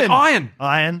multivitamin. like iron?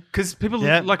 Iron. Because people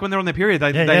Yeah. like when they're on their period,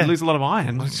 they Yeah. lose a lot of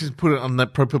iron. Let's just put it on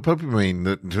that propopamine.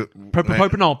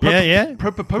 Propanol. Yeah.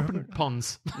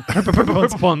 Propopons.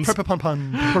 Propopons.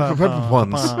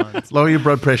 Propopons. Lower your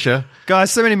blood pressure.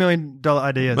 Guys, so many $1 million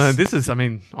ideas. This is, I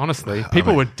mean, honestly,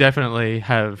 people would definitely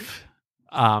have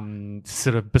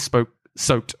sort of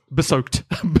besoaked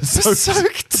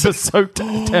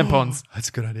tampons. That's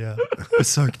a good idea.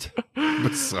 Soaked.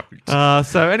 But so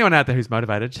So anyone out there who's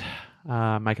motivated,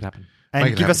 make it happen. And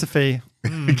Make it give us a fee.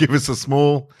 give us a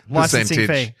small Licensing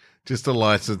percentage. fee. Just a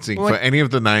licensing Well, for any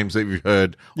of the names that you've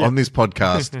heard on this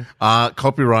podcast are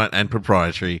copyright and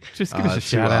proprietary. Just give us a to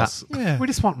shout out. us. Yeah. We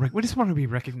just want to be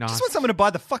recognised. Just want someone to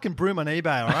buy the fucking broom on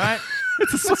eBay, all right?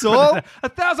 That's all.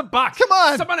 $1,000. Come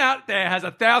on. Someone out there has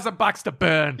 $1,000 to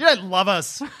burn. You don't love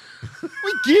us.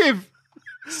 We give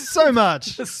so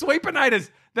much. The Sweepenators,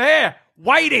 there,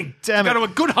 waiting Damn to it. go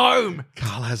to a good home.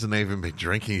 Carl hasn't even been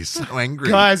drinking. He's so angry.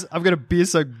 Guys, I've got a beer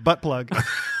soaked butt plug.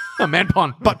 A man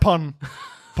pond. Butt pun.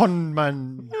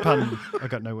 Pun. I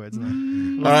got no words now.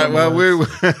 All right, well,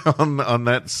 on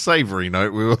that savoury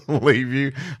note, we will leave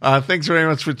you. Thanks very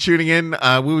much for tuning in.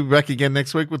 We'll be back again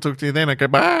next week. We'll talk to you then. Okay,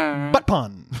 bye. Butt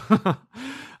pun.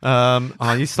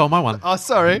 You stole my one. Oh,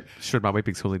 sorry. Should my wee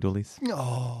pigs hooly doolies.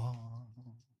 Oh.